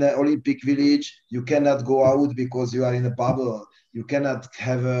stay in an Olympic village, you cannot go out because you are in a bubble. You cannot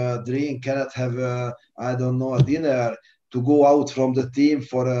have a drink, cannot have a dinner. To go out from the team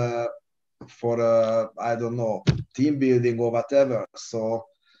for I don't know, team building or whatever. So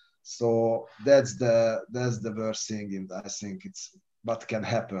that's the worst thing, and I think it's what can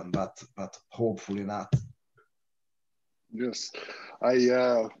happen, but hopefully not. Yes,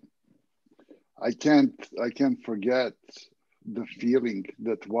 I can't forget the feeling,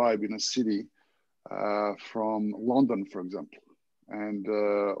 that vibe in a city from London, for example, and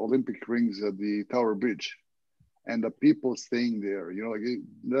Olympic rings at the Tower Bridge, and the people staying there.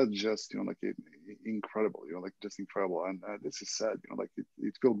 That's just incredible. Just incredible. And this is sad.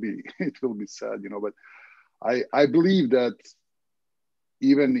 It will be sad. But I believe that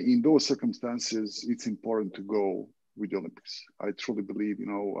even in those circumstances, it's important to go with the Olympics. I truly believe,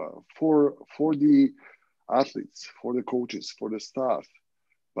 for the athletes, for the coaches, for the staff,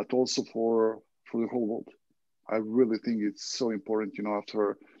 but also for the whole world. I really think it's so important,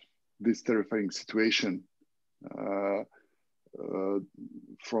 after this terrifying situation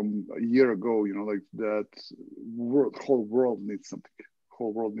from a year ago, that whole world needs something.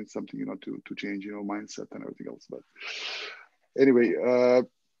 Whole world needs something, to change, mindset and everything else. But anyway,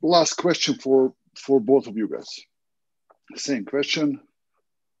 last question for both of you guys. Same question.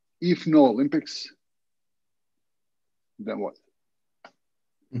 If no Olympics, then what?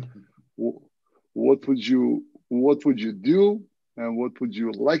 What would you do, and what would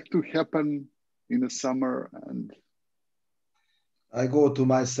you like to happen in the summer? And I go to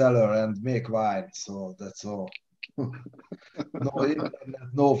my cellar and make wine. So that's all. No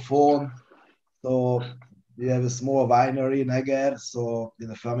internet, no phone. So we have a small winery in Eger, so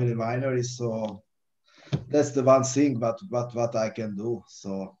in a family winery. So that's the one thing, but what I can do.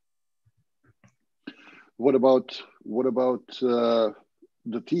 So what about the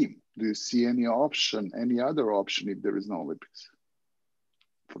team? Do you see any other option if there is no Olympics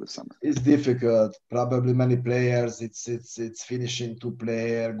for the summer? It's difficult. Probably many players. It's finishing 2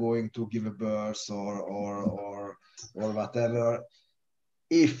 player going to give a birth or whatever.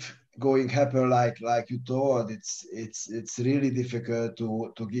 If going happen like you told, it's really difficult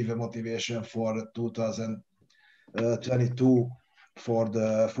to give a motivation for 2022 for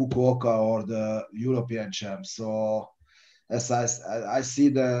the Fukuoka or the European champs. So as I see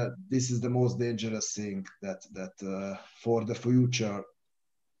this is the most dangerous thing that for the future,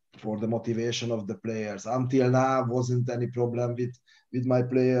 for the motivation of the players. Until now, wasn't any problem with my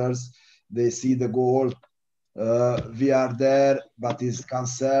players. They see the goal we are there, but it's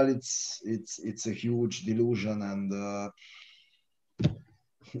cancelled. It's a huge delusion, and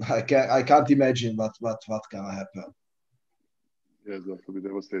I can't imagine what can happen. Yes, that will be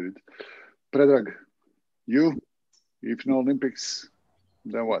devastated. Predrag, you, if no Olympics,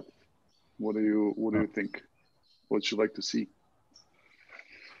 then what? What do you think? What should you like to see?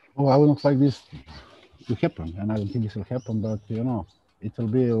 Oh, I would not like this to happen, and I don't think this will happen. But you know, it will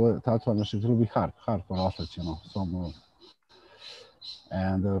be it will be hard for athletes. You know, some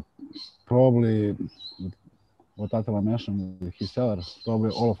and probably what Attila mentioned with his salary, probably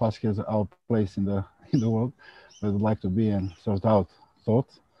all of us has our place in the in the world. We would like to be and sort out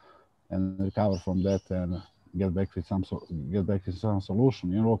thoughts and recover from that and get back with some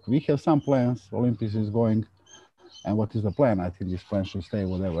solution. You know, we have some plans. Olympics is going, and what is the plan? I think this plan should stay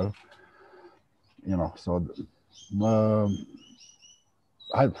whatever. You know, so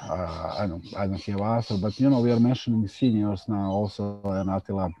I don't have answer, but you know, we are mentioning seniors now also and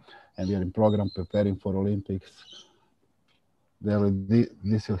Attila, and we are in program preparing for Olympics.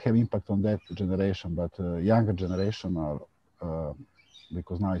 This will have impact on that generation, but younger generation are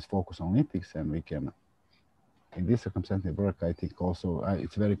because now it's focused on Olympics, and we can in this circumstance work. I think also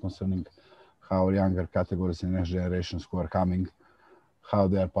it's very concerning how younger categories and next generations who are coming, how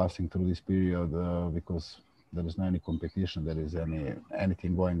they are passing through this period because there is no any competition, there is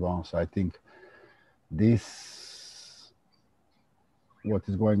anything going on. So I think this what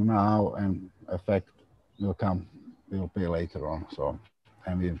is going now and effect will come, will pay later on. So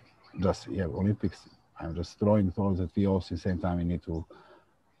and we just Olympics. I'm just throwing thoughts that we also at the same time we need to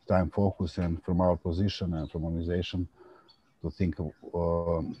time focus and from our position and from organization to think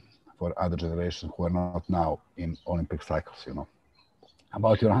for other generations who are not now in Olympic cycles. You know.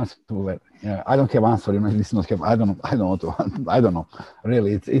 About your answer to that, yeah, I don't have answer. You know, this not have. I don't know. I don't know.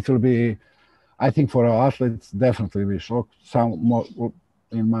 Really, it will be. I think for our athletes, definitely be shock. Some more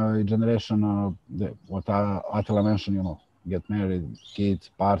in my generation, what Attila mentioned. You know, get married, kids,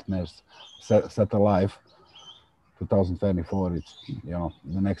 partners, set a life. 2024. It's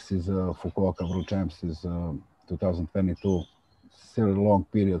the next is Fukuoka World Champs is 2022. Still a long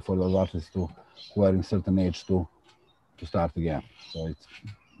period for those athletes who are in certain age to start again. So it's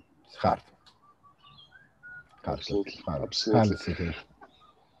hard. Absolutely.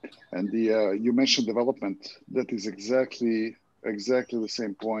 And you mentioned development. That is exactly the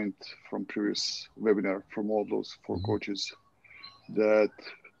same point from previous webinar from all those four coaches, that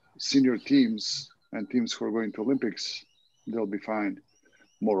senior teams and teams who are going to Olympics, they'll be fine,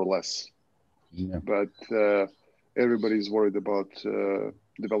 more or less. Yeah. But everybody is worried about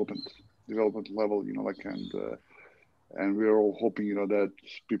development level, and we're all hoping, that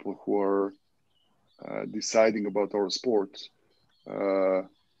people who are deciding about our sport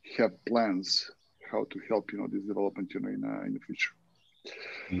have plans how to help, this development, in the future.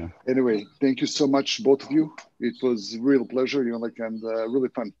 Yeah. Anyway, thank you so much, both of you. It was a real pleasure, and really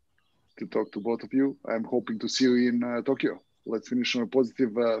fun to talk to both of you. I'm hoping to see you in Tokyo. Let's finish on a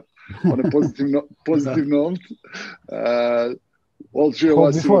positive note. All three of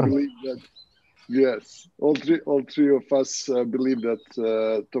us believe that. Yes, all three of us believe that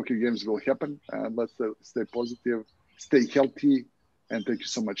Tokyo Games will happen, and let's stay positive, stay healthy, and thank you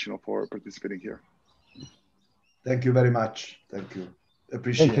so much, for participating here. Thank you very much. Thank you.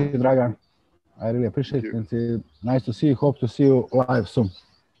 Appreciate it. Thank you, Dragan. I really appreciate it. And nice to see you. Hope to see you live soon.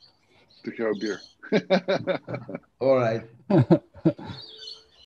 To have a beer. All right.